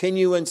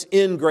continuance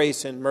in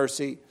grace and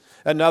mercy.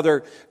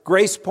 Another,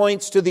 grace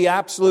points to the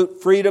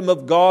absolute freedom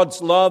of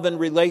God's love and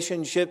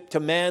relationship to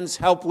man's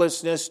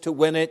helplessness to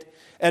win it,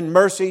 and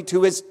mercy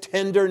to His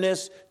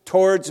tenderness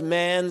towards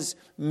man's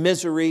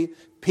misery.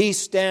 Peace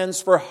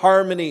stands for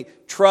harmony,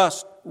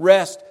 trust,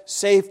 rest,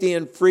 safety,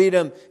 and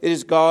freedom. It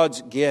is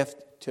God's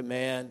gift to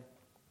man.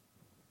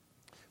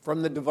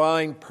 From the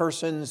divine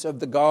persons of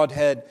the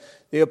Godhead,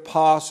 the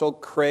apostle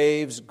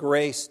craves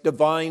grace,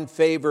 divine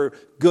favor,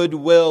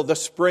 goodwill, the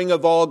spring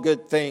of all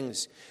good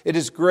things. It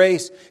is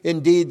grace,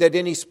 indeed, that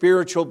any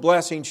spiritual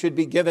blessing should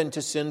be given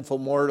to sinful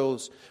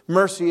mortals.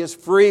 Mercy is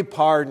free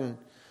pardon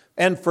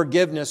and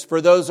forgiveness.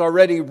 For those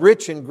already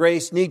rich in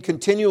grace need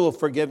continual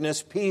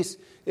forgiveness. Peace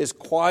is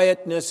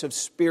quietness of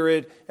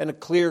spirit and a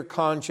clear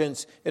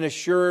conscience, an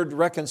assured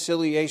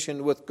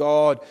reconciliation with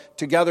God,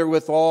 together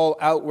with all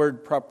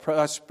outward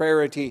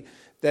prosperity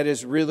that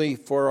is really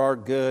for our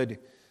good.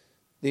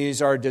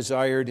 These are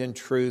desired in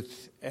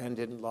truth and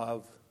in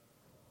love.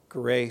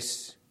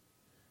 Grace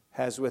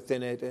has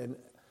within it a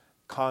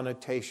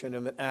connotation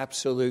of an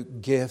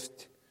absolute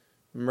gift.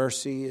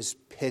 Mercy is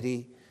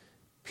pity.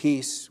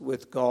 Peace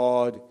with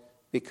God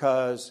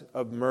because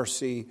of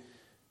mercy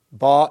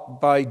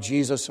bought by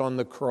Jesus on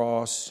the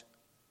cross.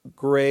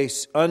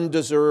 Grace,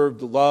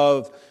 undeserved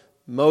love,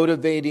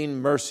 motivating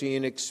mercy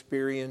and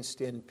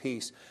experienced in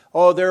peace.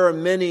 Oh, there are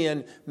many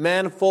and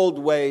manifold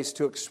ways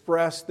to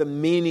express the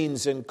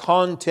meanings and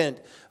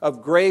content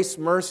of grace,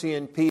 mercy,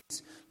 and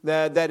peace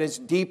that is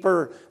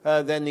deeper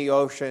than the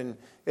ocean.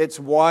 It's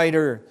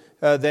wider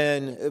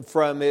than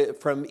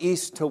from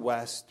east to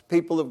west.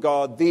 People of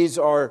God, these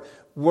are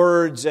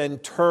words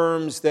and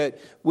terms that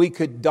we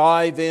could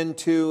dive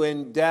into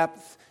in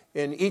depth,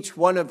 and each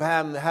one of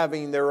them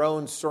having their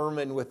own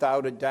sermon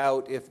without a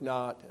doubt, if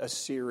not a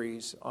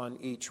series on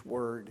each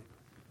word.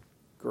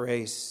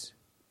 Grace,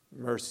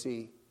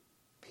 mercy,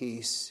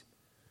 peace.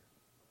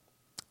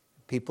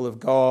 People of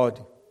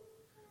God,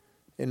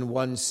 in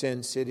one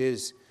sense, it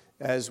is,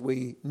 as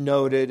we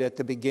noted at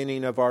the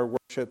beginning of our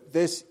worship,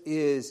 this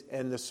is,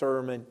 and the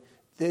sermon,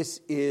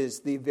 this is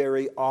the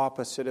very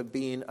opposite of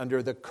being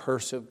under the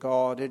curse of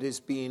God. It is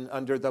being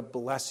under the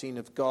blessing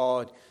of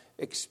God,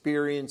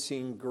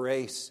 experiencing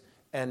grace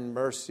and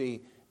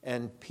mercy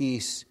and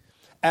peace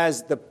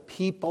as the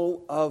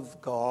people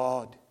of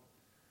God.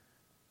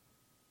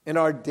 In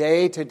our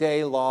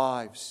day-to-day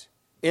lives,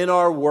 in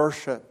our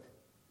worship,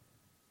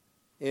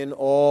 in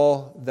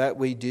all that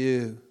we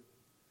do,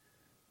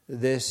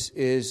 this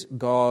is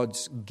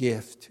God's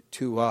gift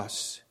to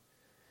us.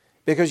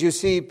 Because you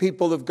see,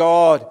 people of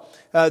God,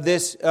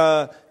 this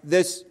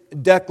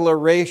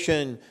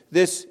declaration,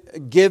 this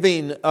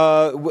giving,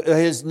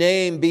 His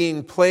name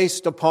being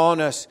placed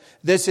upon us,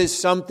 this is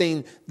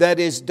something that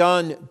is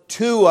done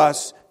to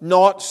us,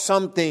 not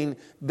something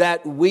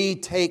that we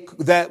take,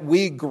 that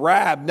we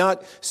grab,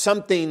 not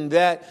something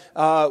that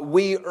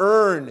we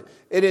earn.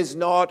 It is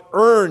not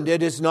earned.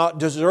 It is not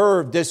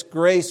deserved. This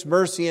grace,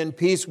 mercy, and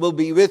peace will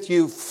be with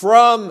you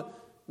from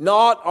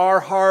not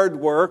our hard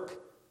work,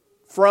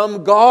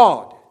 from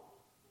God.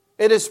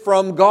 It is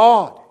from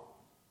God.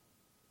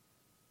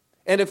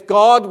 And if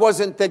God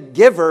wasn't the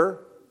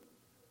giver,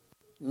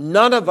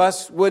 none of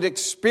us would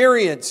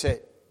experience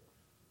it.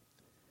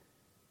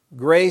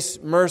 Grace,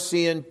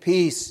 mercy, and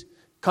peace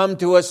come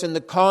to us in the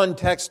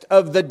context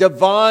of the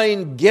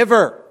divine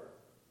giver.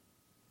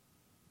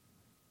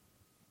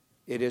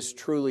 It is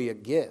truly a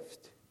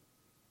gift.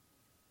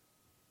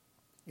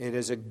 It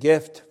is a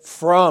gift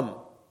from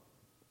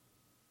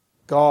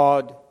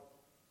God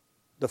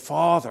the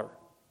Father.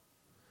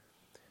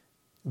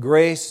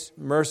 Grace,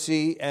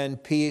 mercy,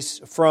 and peace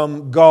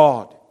from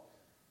God,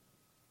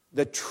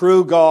 the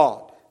true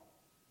God,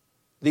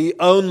 the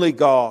only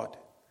God,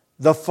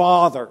 the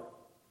Father.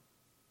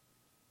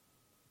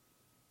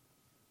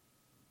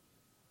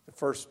 The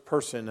first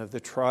person of the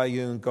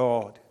triune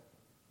God,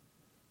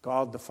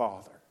 God the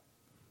Father.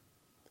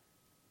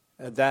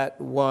 that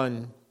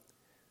one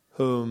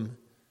whom,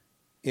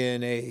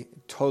 in a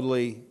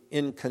totally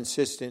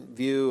inconsistent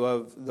view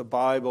of the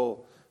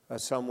Bible,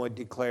 some would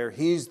declare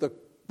he's the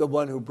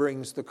one who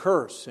brings the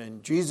curse,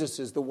 and Jesus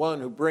is the one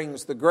who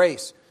brings the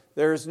grace.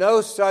 There is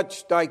no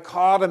such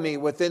dichotomy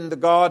within the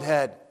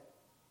Godhead.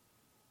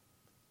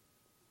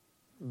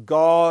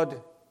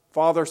 God,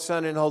 Father,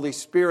 Son, and Holy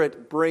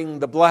Spirit bring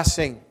the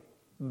blessing,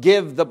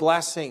 give the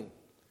blessing.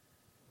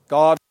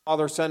 God,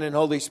 Father, Son, and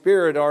Holy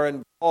Spirit are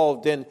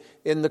involved in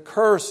the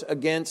curse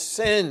against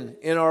sin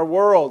in our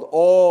world.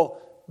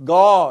 All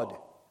God,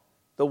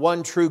 the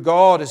one true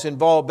God, is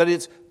involved. But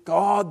it's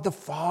God the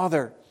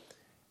Father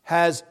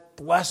has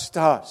blessed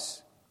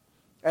us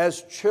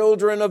as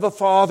children of a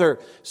Father.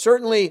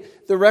 Certainly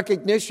the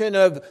recognition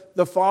of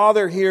the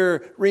Father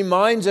here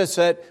reminds us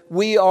that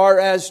we are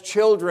as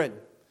children.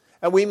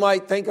 And we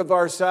might think of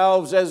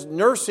ourselves as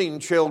nursing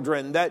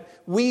children, that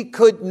we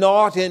could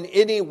not in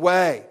any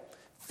way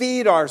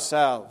feed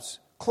ourselves,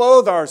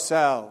 clothe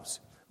ourselves,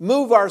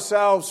 move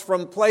ourselves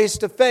from place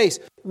to place.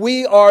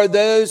 We are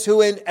those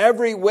who in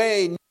every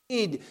way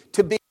need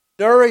to be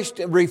nourished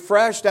and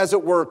refreshed, as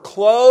it were,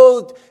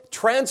 clothed,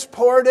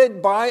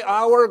 transported by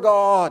our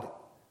God.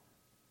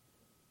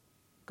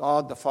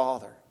 God the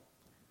Father.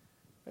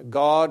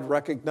 God,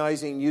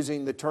 recognizing,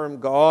 using the term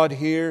God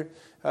here,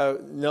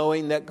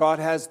 knowing that God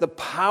has the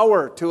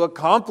power to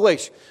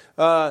accomplish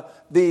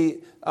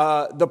the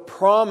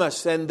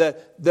promise and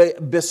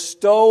the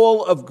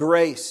bestowal of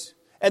grace.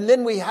 And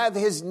then we have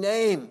His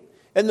name.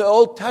 In the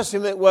Old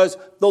Testament was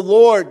the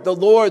Lord, the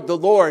Lord, the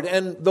Lord.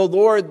 And the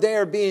Lord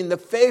there being the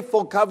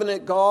faithful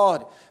covenant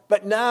God.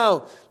 But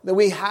now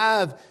we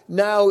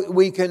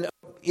can,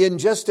 in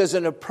just as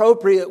an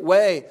appropriate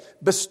way,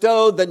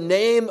 bestow the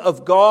name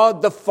of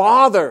God the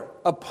Father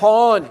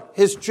upon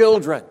His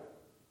children.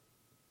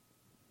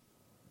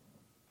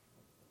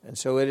 And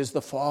so it is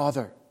the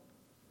Father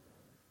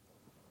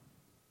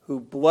who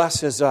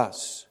blesses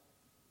us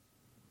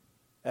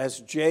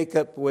as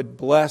Jacob would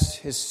bless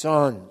his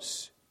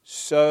sons.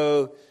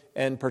 So,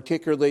 and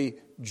particularly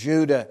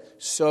Judah,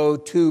 so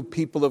too,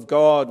 people of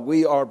God,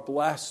 we are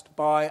blessed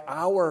by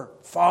our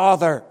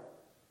Father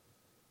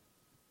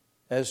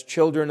as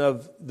children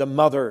of the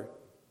mother.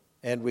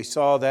 And we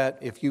saw that,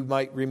 if you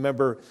might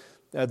remember,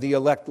 the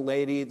elect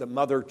lady, the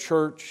mother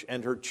church,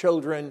 and her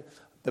children,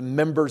 the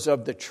members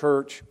of the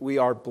church, we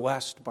are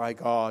blessed by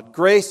God.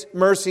 Grace,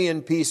 mercy,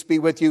 and peace be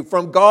with you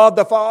from God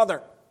the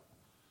Father,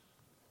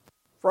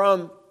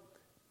 from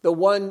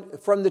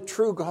the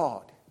true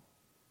God.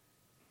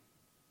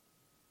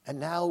 And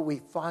now we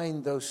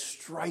find those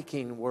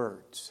striking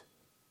words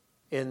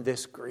in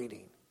this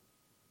greeting.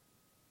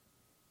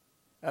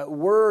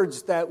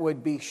 Words that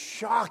would be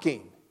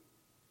shocking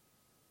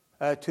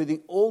to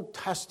the Old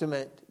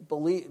Testament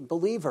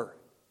believer.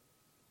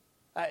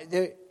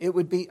 It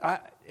would be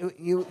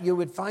you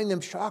would find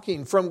them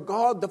shocking. From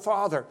God the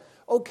Father.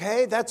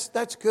 Okay,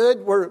 that's good.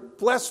 We're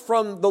blessed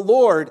from the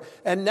Lord,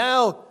 and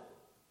now,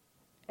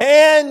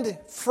 and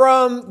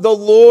from the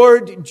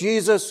Lord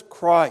Jesus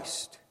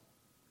Christ.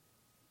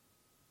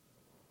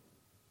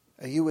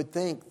 You would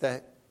think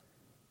that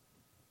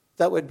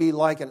would be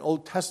like an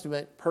Old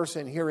Testament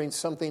person hearing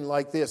something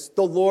like this.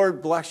 The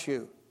Lord bless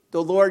you.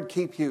 The Lord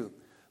keep you.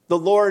 The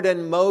Lord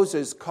and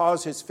Moses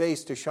cause His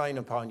face to shine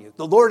upon you.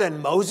 The Lord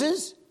and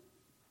Moses?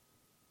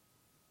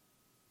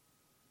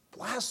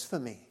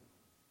 Blasphemy.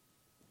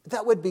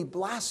 That would be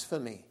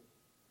blasphemy.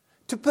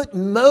 To put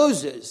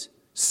Moses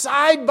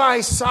side by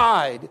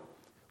side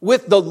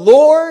with the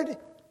Lord,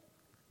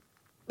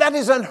 that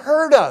is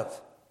unheard of.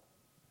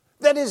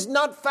 That is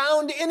not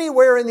found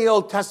anywhere in the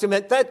Old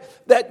Testament.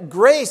 That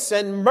grace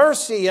and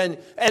mercy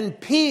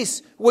and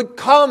peace would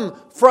come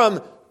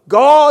from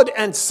God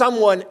and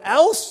someone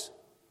else?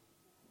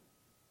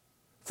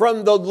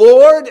 From the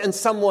Lord and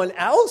someone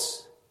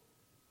else?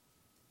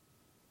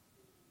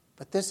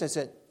 But this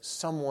isn't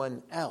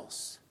someone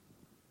else.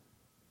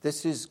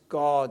 This is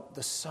God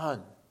the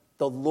Son,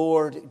 the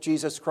Lord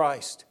Jesus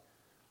Christ.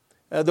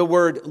 The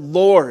word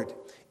Lord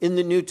in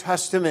the New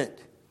Testament,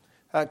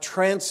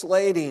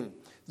 translating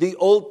the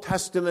Old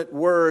Testament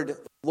word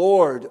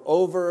Lord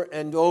over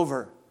and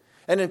over.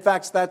 And in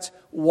fact, that's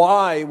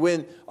why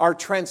when our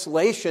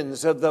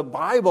translations of the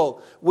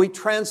Bible, we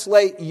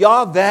translate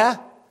Yahweh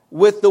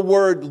with the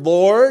word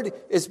Lord,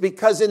 is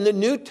because in the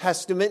New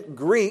Testament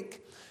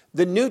Greek,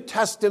 the New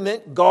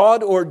Testament,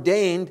 God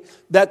ordained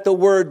that the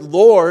word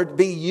Lord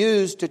be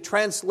used to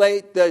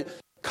translate the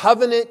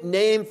covenant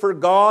name for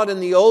God in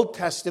the Old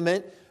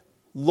Testament.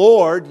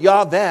 Lord,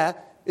 Yahweh,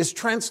 is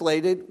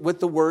translated with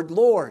the word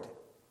Lord.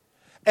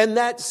 And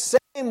that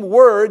same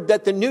word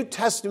that the New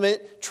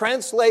Testament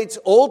translates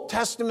Old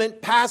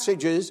Testament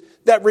passages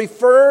that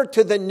refer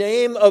to the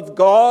name of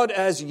God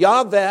as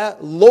Yahweh,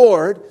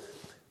 Lord,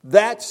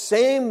 that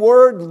same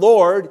word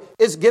Lord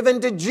is given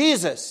to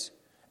Jesus.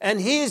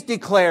 And He's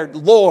declared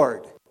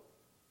Lord.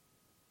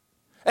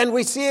 And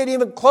we see it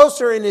even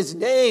closer in His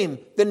name,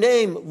 the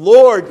name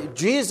Lord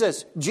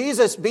Jesus.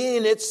 Jesus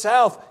being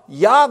itself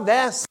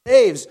Yahweh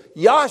saves,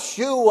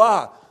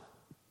 Yahshua,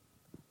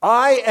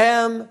 I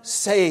am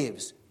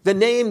saves. The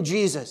name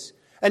Jesus.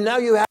 And now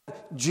you have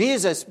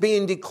Jesus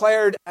being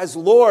declared as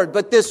Lord.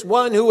 But this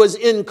one who was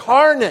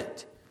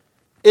incarnate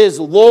is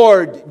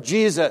Lord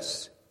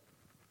Jesus.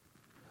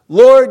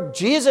 Lord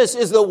Jesus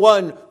is the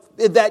one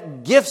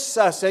that gifts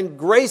us and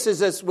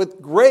graces us with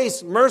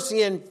grace,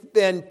 mercy,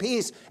 and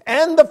peace,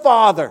 and the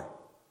Father.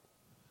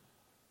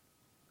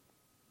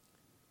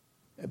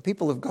 And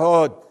people of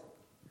God,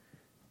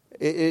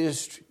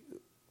 it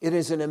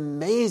is an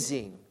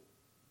amazing,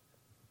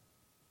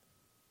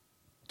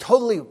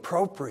 totally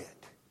appropriate,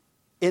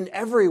 in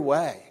every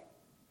way,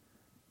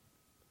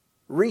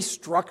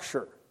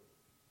 restructure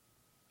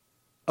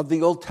of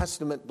the Old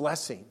Testament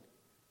blessing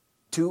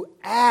to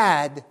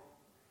add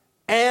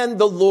and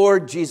the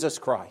Lord Jesus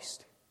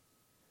Christ.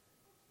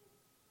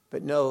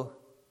 But no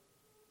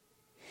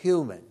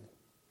human,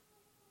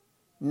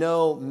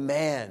 no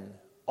man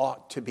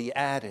ought to be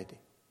added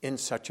in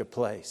such a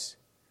place.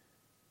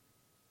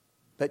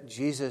 But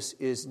Jesus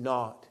is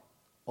not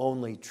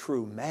only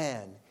true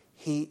man,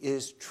 he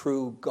is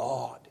true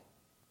God.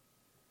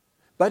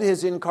 But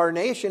his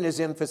incarnation is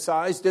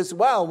emphasized as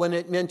well when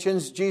it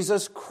mentions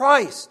Jesus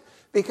Christ.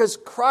 Because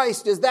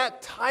Christ is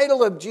that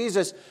title of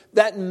Jesus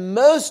that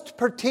most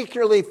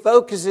particularly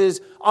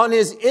focuses on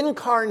his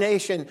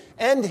incarnation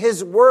and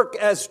his work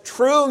as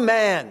true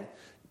man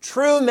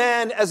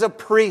as a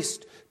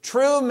priest,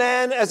 true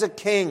man as a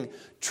king,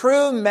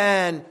 true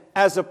man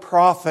as a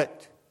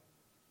prophet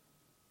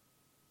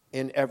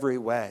in every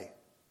way,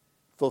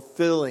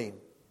 fulfilling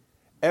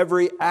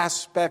every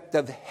aspect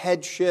of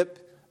headship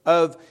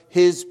of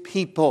his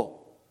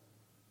people.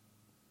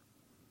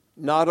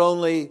 Not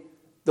only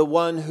the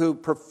one who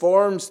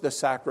performs the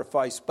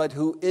sacrifice, but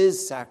who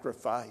is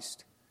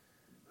sacrificed,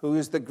 who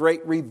is the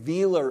great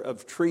revealer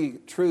of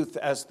truth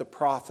as the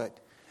prophet,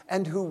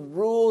 and who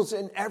rules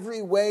in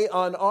every way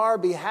on our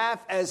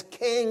behalf as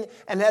king,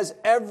 and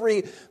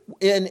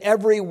in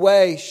every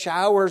way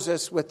showers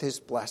us with his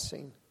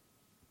blessing.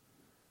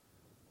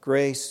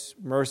 Grace,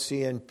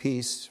 mercy, and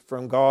peace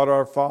from God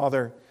our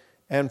Father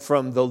and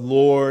from the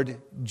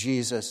Lord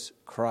Jesus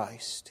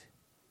Christ,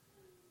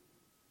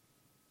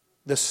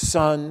 the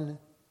Son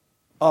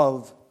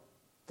of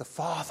the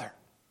Father.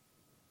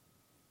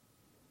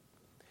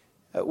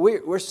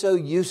 We're so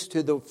used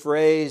to the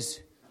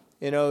phrase,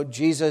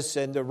 Jesus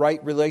and the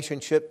right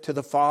relationship to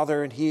the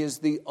Father, and he is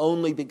the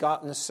only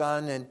begotten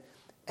Son.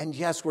 And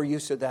yes, we're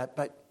used to that,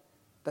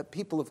 but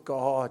people of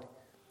God,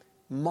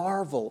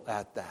 marvel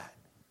at that.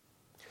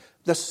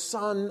 The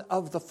Son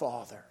of the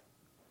Father.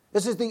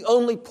 This is the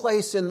only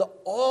place in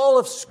all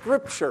of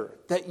Scripture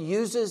that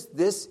uses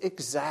this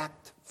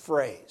exact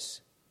phrase.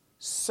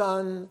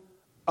 Son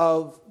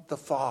of the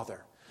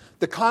Father.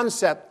 The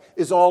concept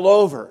is all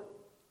over.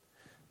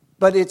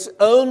 But it's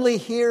only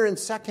here in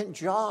 2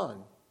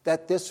 John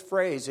that this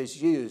phrase is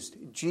used.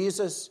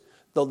 Jesus,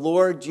 the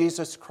Lord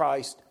Jesus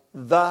Christ,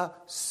 the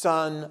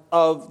Son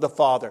of the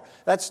Father.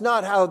 That's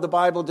not how the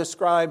Bible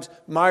describes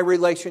my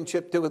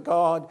relationship to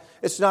God.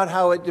 It's not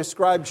how it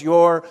describes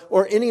your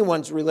or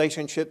anyone's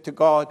relationship to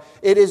God.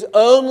 It is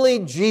only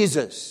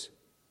Jesus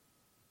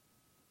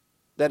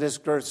that is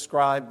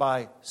described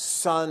by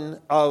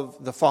Son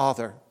of the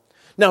Father.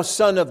 Now,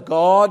 Son of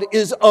God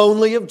is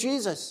only of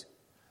Jesus.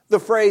 The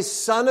phrase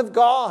Son of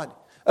God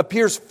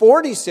appears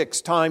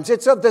 46 times.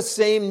 It's of the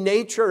same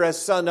nature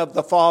as Son of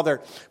the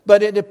Father,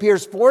 but it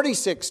appears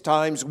 46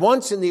 times,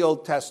 once in the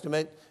Old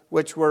Testament,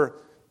 which we're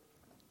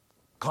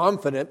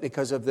confident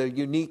because of the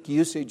unique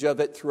usage of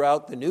it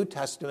throughout the New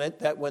Testament,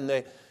 that when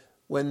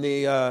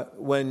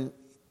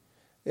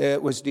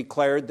it was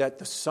declared that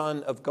the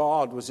Son of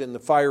God was in the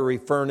fiery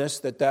furnace,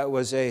 that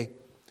was a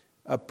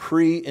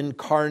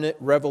pre-incarnate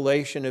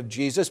revelation of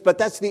Jesus. But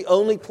that's the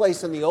only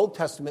place in the Old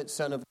Testament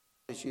Son of God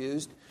is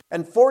used.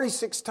 And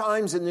 46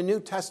 times in the New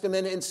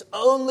Testament, it's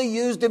only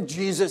used of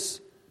Jesus.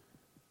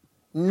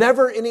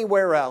 Never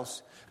anywhere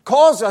else.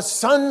 Calls us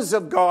sons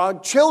of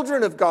God,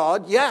 children of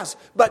God, yes.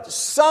 But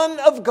Son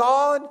of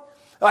God,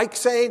 like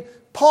saying,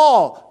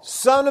 Paul,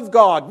 Son of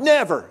God,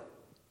 never.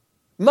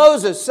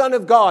 Moses, Son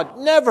of God,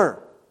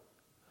 never.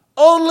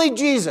 Only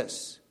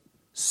Jesus,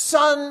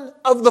 Son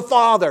of the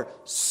Father,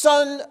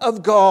 Son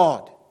of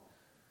God.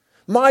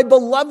 My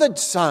beloved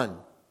Son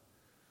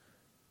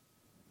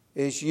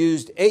is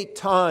used 8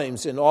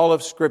 times in all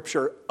of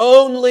Scripture,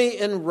 only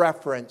in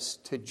reference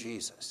to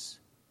Jesus.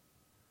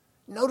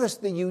 Notice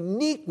the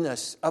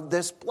uniqueness of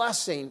this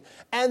blessing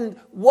and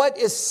what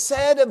is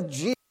said of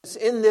Jesus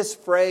in this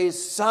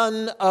phrase,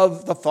 Son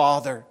of the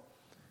Father.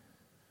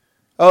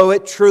 Oh,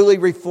 it truly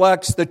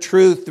reflects the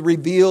truth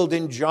revealed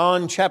in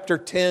John chapter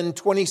 10,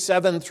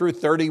 27 through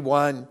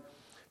 31.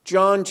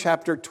 John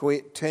chapter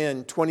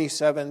 10,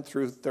 27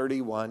 through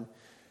 31.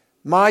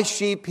 My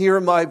sheep hear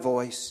my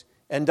voice,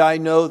 and I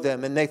know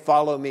them, and they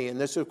follow me.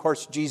 And this is, of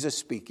course, Jesus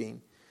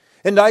speaking.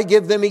 And I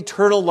give them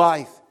eternal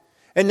life,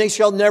 and they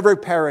shall never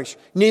perish,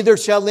 neither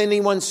shall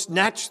anyone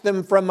snatch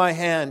them from my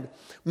hand.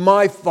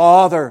 My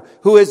Father,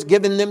 who has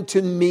given them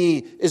to me,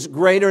 is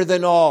greater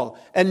than all,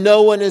 and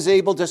no one is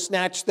able to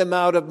snatch them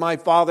out of my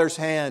Father's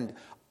hand.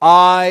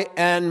 I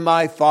and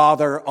my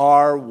Father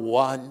are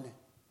one.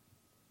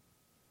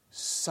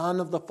 Son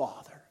of the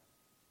Father.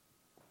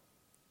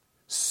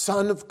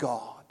 Son of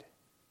God.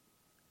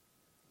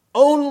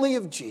 Only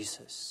of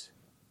Jesus.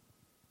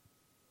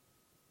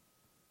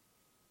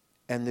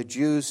 And the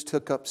Jews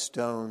took up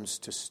stones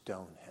to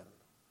stone him.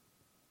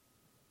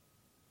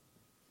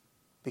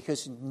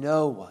 Because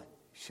no one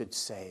should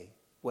say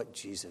what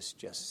Jesus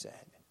just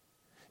said.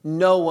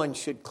 No one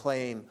should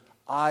claim,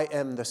 I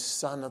am the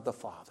Son of the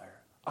Father.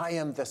 I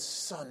am the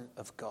Son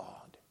of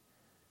God.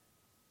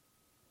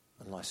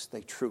 Unless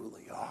they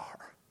truly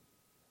are.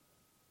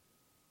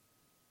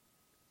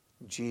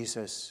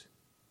 Jesus,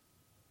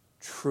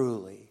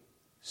 truly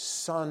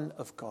Son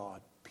of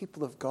God.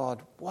 People of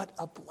God, what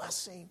a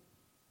blessing.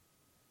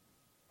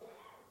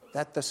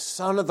 That the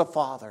Son of the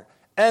Father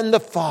and the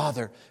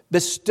Father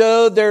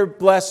bestowed their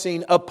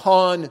blessing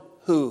upon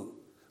who?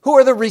 Who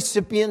are the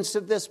recipients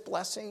of this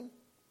blessing?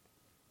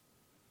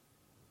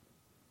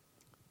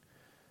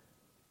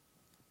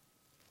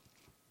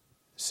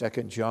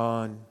 Second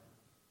John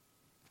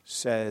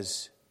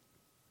says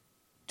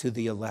to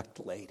the elect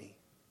lady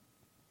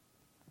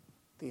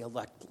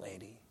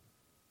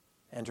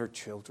and her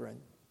children,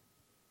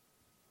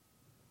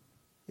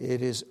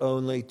 it is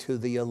only to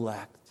the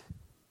elect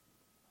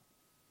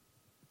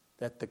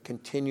that the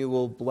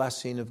continual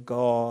blessing of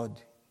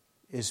God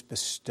is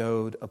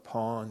bestowed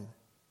upon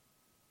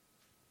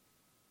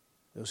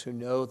those who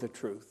know the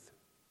truth.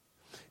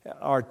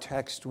 Our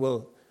text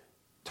will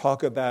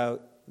talk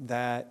about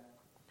that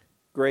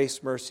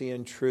grace, mercy,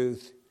 and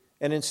truth.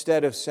 And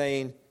instead of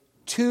saying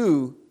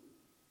to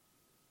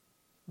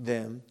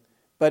them,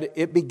 but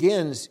it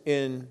begins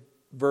in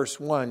verse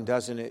 1,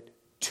 doesn't it?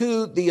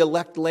 To the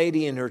elect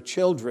lady and her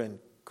children,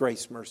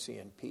 grace, mercy,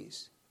 and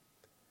peace.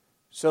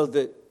 So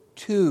that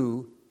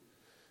to,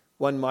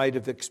 one might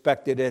have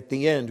expected at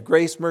the end,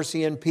 grace,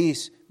 mercy, and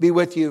peace be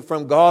with you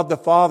from God the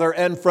Father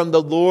and from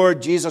the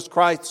Lord Jesus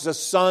Christ, the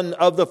Son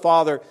of the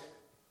Father.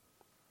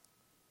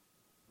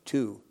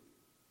 To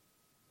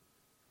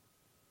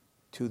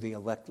the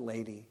elect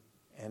lady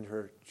and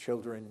her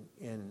children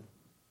in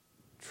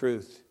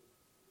truth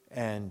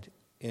and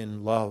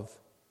in love.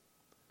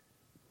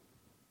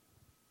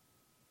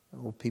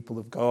 Oh, people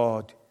of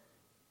God,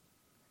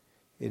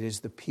 it is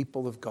the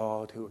people of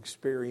God who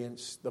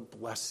experience the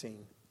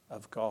blessing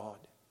of God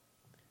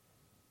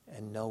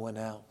and no one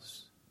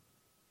else.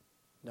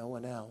 No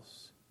one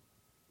else.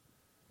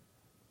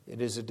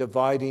 It is a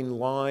dividing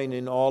line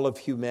in all of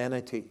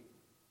humanity.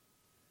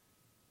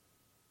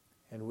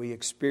 And we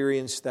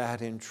experience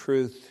that in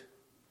truth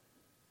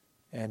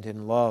and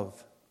in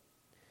love.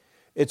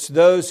 It's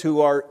those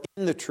who are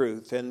in the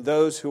truth and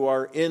those who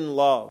are in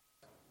love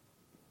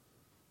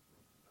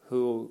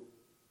who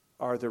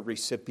are the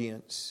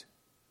recipients.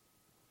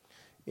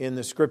 In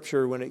the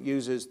Scripture, when it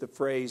uses the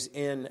phrase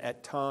 "in"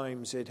 at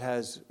times, it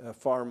has a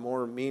far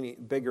more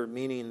bigger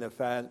meaning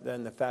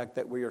than the fact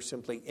that we are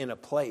simply in a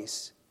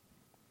place.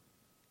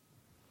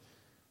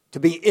 To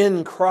be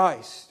in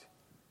Christ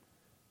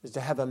is to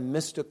have a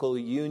mystical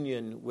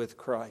union with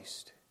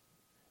Christ,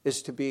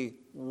 is to be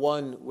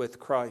one with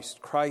Christ.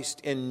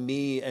 Christ in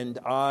me and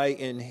I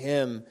in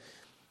Him.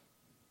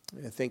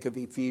 I think of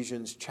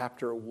Ephesians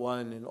chapter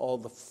 1 and all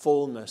the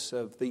fullness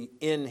of the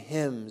in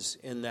Hims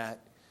in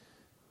that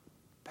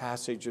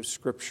passage of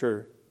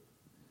Scripture.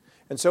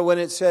 And so when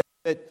it says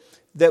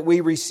that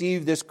we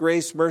receive this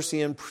grace,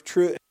 mercy,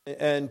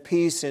 and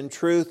peace in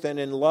truth and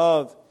in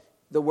love,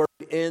 the word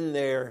 "in"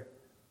 there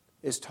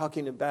is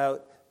talking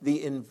about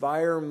the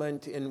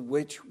environment in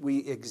which we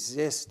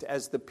exist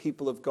as the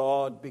people of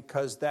God,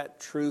 because that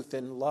truth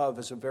and love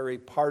is a very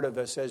part of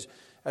us.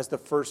 As the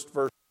first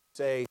verse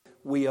say,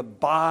 we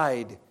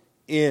abide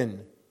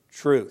in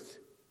truth.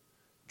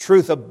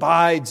 Truth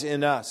abides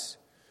in us,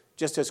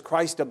 just as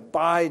Christ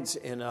abides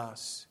in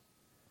us.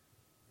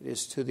 It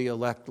is to the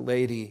elect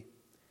lady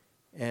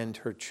and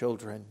her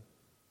children,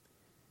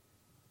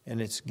 and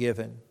it's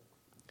given.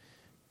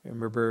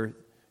 Remember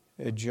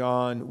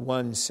John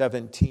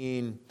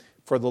 1:17,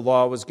 for the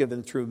law was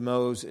given through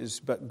Moses,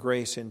 but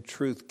grace and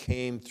truth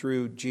came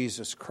through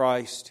Jesus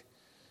Christ.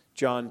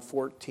 John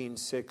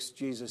 14:6,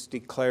 Jesus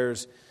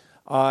declares,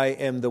 I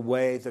am the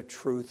way, the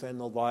truth, and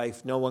the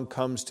life. No one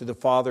comes to the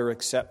Father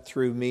except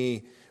through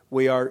me.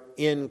 We are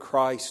in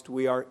Christ.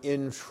 We are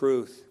in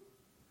truth.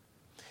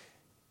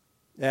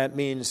 That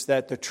means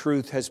that the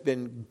truth has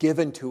been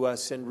given to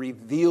us and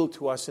revealed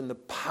to us in the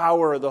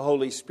power of the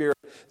Holy Spirit.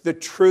 The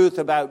truth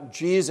about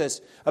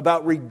Jesus,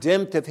 about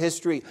redemptive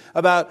history,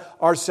 about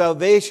our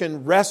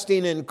salvation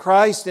resting in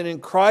Christ and in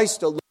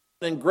Christ alone,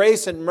 and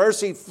grace and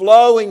mercy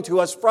flowing to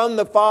us from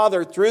the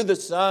Father through the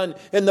Son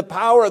in the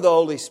power of the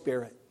Holy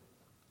Spirit.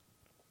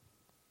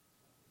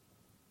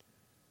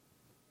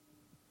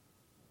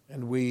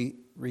 And we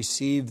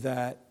receive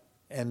that,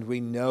 and we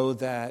know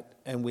that,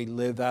 and we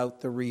live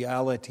out the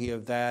reality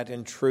of that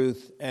in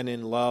truth and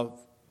in love.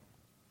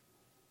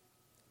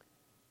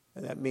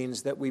 And that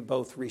means that we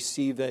both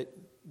receive it,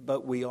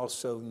 but we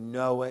also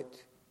know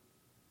it.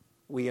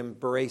 We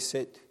embrace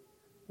it.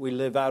 We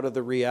live out of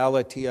the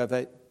reality of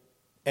it.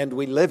 and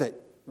we live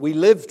it. We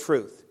live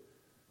truth,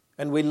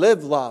 and we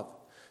live love.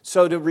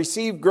 So to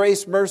receive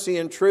grace, mercy,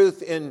 and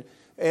truth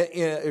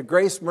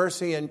grace,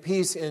 mercy, and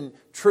peace in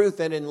truth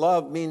and in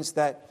love means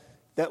that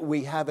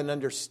we have an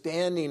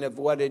understanding of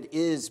what it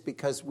is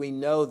because we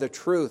know the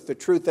truth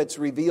that's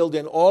revealed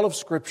in all of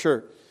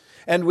Scripture.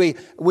 And we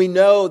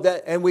know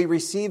that, and we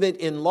receive it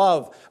in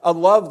love, a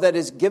love that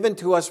is given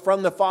to us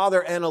from the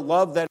Father and a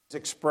love that is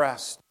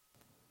expressed.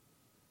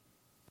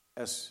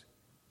 Yes,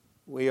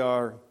 we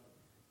are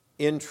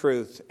in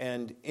truth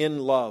and in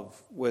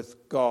love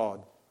with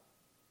God,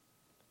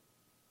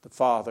 the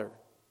Father,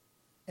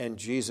 and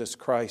Jesus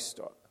Christ,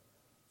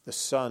 the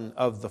Son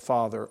of the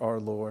Father, our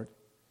Lord.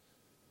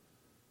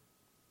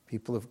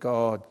 People of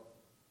God,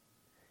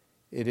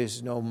 it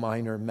is no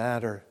minor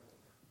matter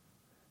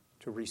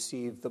to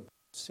receive the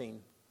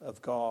blessing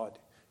of God,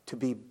 to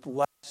be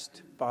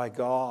blessed by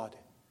God,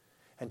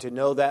 and to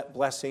know that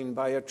blessing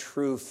by a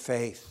true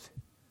faith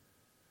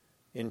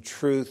in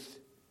truth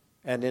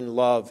and in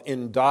love,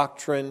 in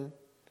doctrine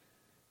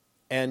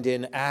and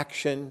in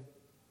action.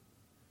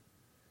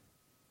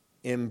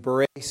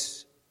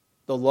 Embrace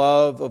the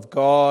love of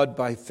God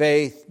by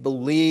faith.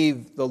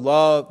 Believe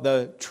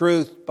the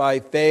truth by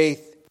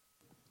faith.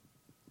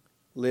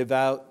 Live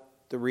out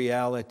the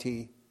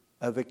reality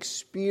of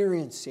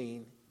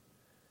experiencing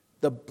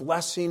the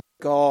blessing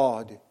of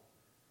God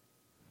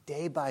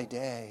day by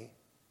day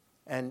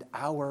and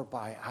hour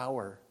by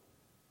hour.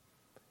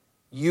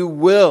 You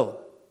will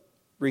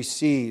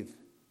receive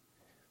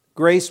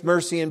grace,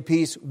 mercy, and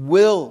peace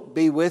will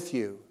be with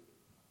you,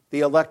 the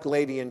elect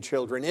lady and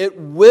children. It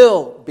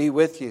will be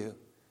with you.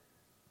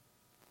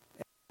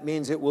 That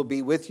means it will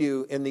be with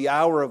you in the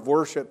hour of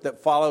worship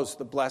that follows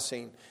the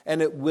blessing,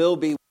 and it will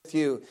be with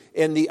you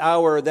in the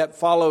hour that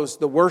follows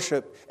the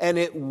worship, and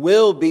it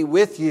will be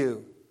with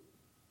you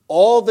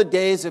all the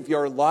days of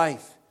your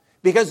life,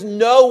 because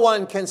no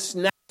one can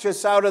snatch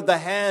us out of the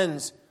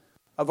hands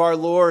of our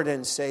Lord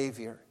and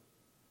Savior.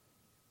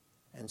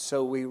 And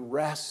so we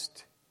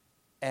rest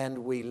and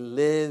we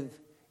live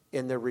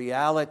in the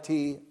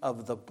reality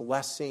of the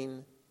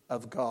blessing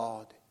of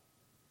God.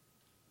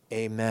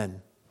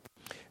 Amen.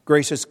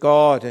 Gracious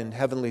God and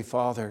Heavenly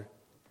Father,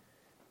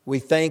 we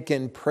thank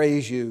and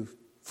praise you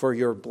for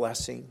your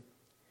blessing.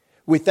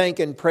 We thank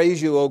and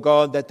praise you, O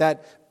God,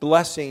 that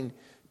blessing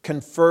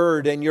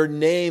conferred and your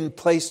name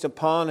placed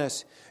upon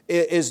us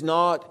is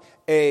not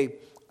a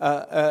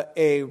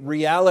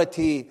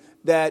reality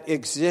that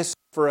exists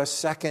for a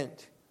second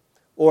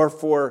or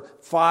for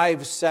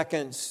 5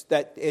 seconds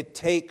that it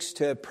takes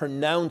to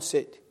pronounce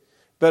it.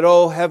 But,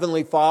 oh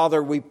Heavenly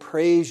Father, we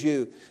praise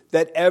you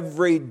that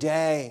every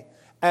day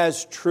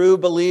as true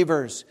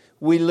believers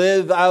we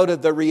live out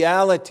of the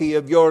reality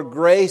of your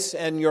grace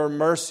and your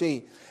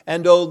mercy.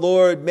 And, oh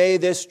Lord, may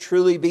this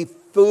truly be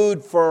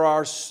food for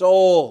our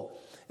soul,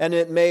 and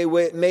may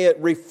it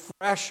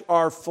refresh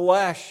our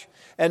flesh.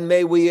 And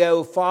may we,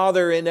 oh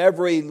Father, in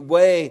every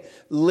way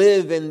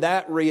live in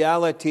that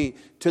reality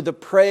to the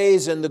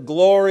praise and the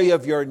glory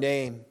of your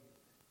name.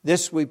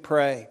 This we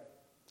pray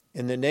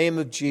in the name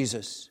of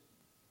Jesus.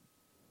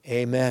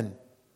 Amen.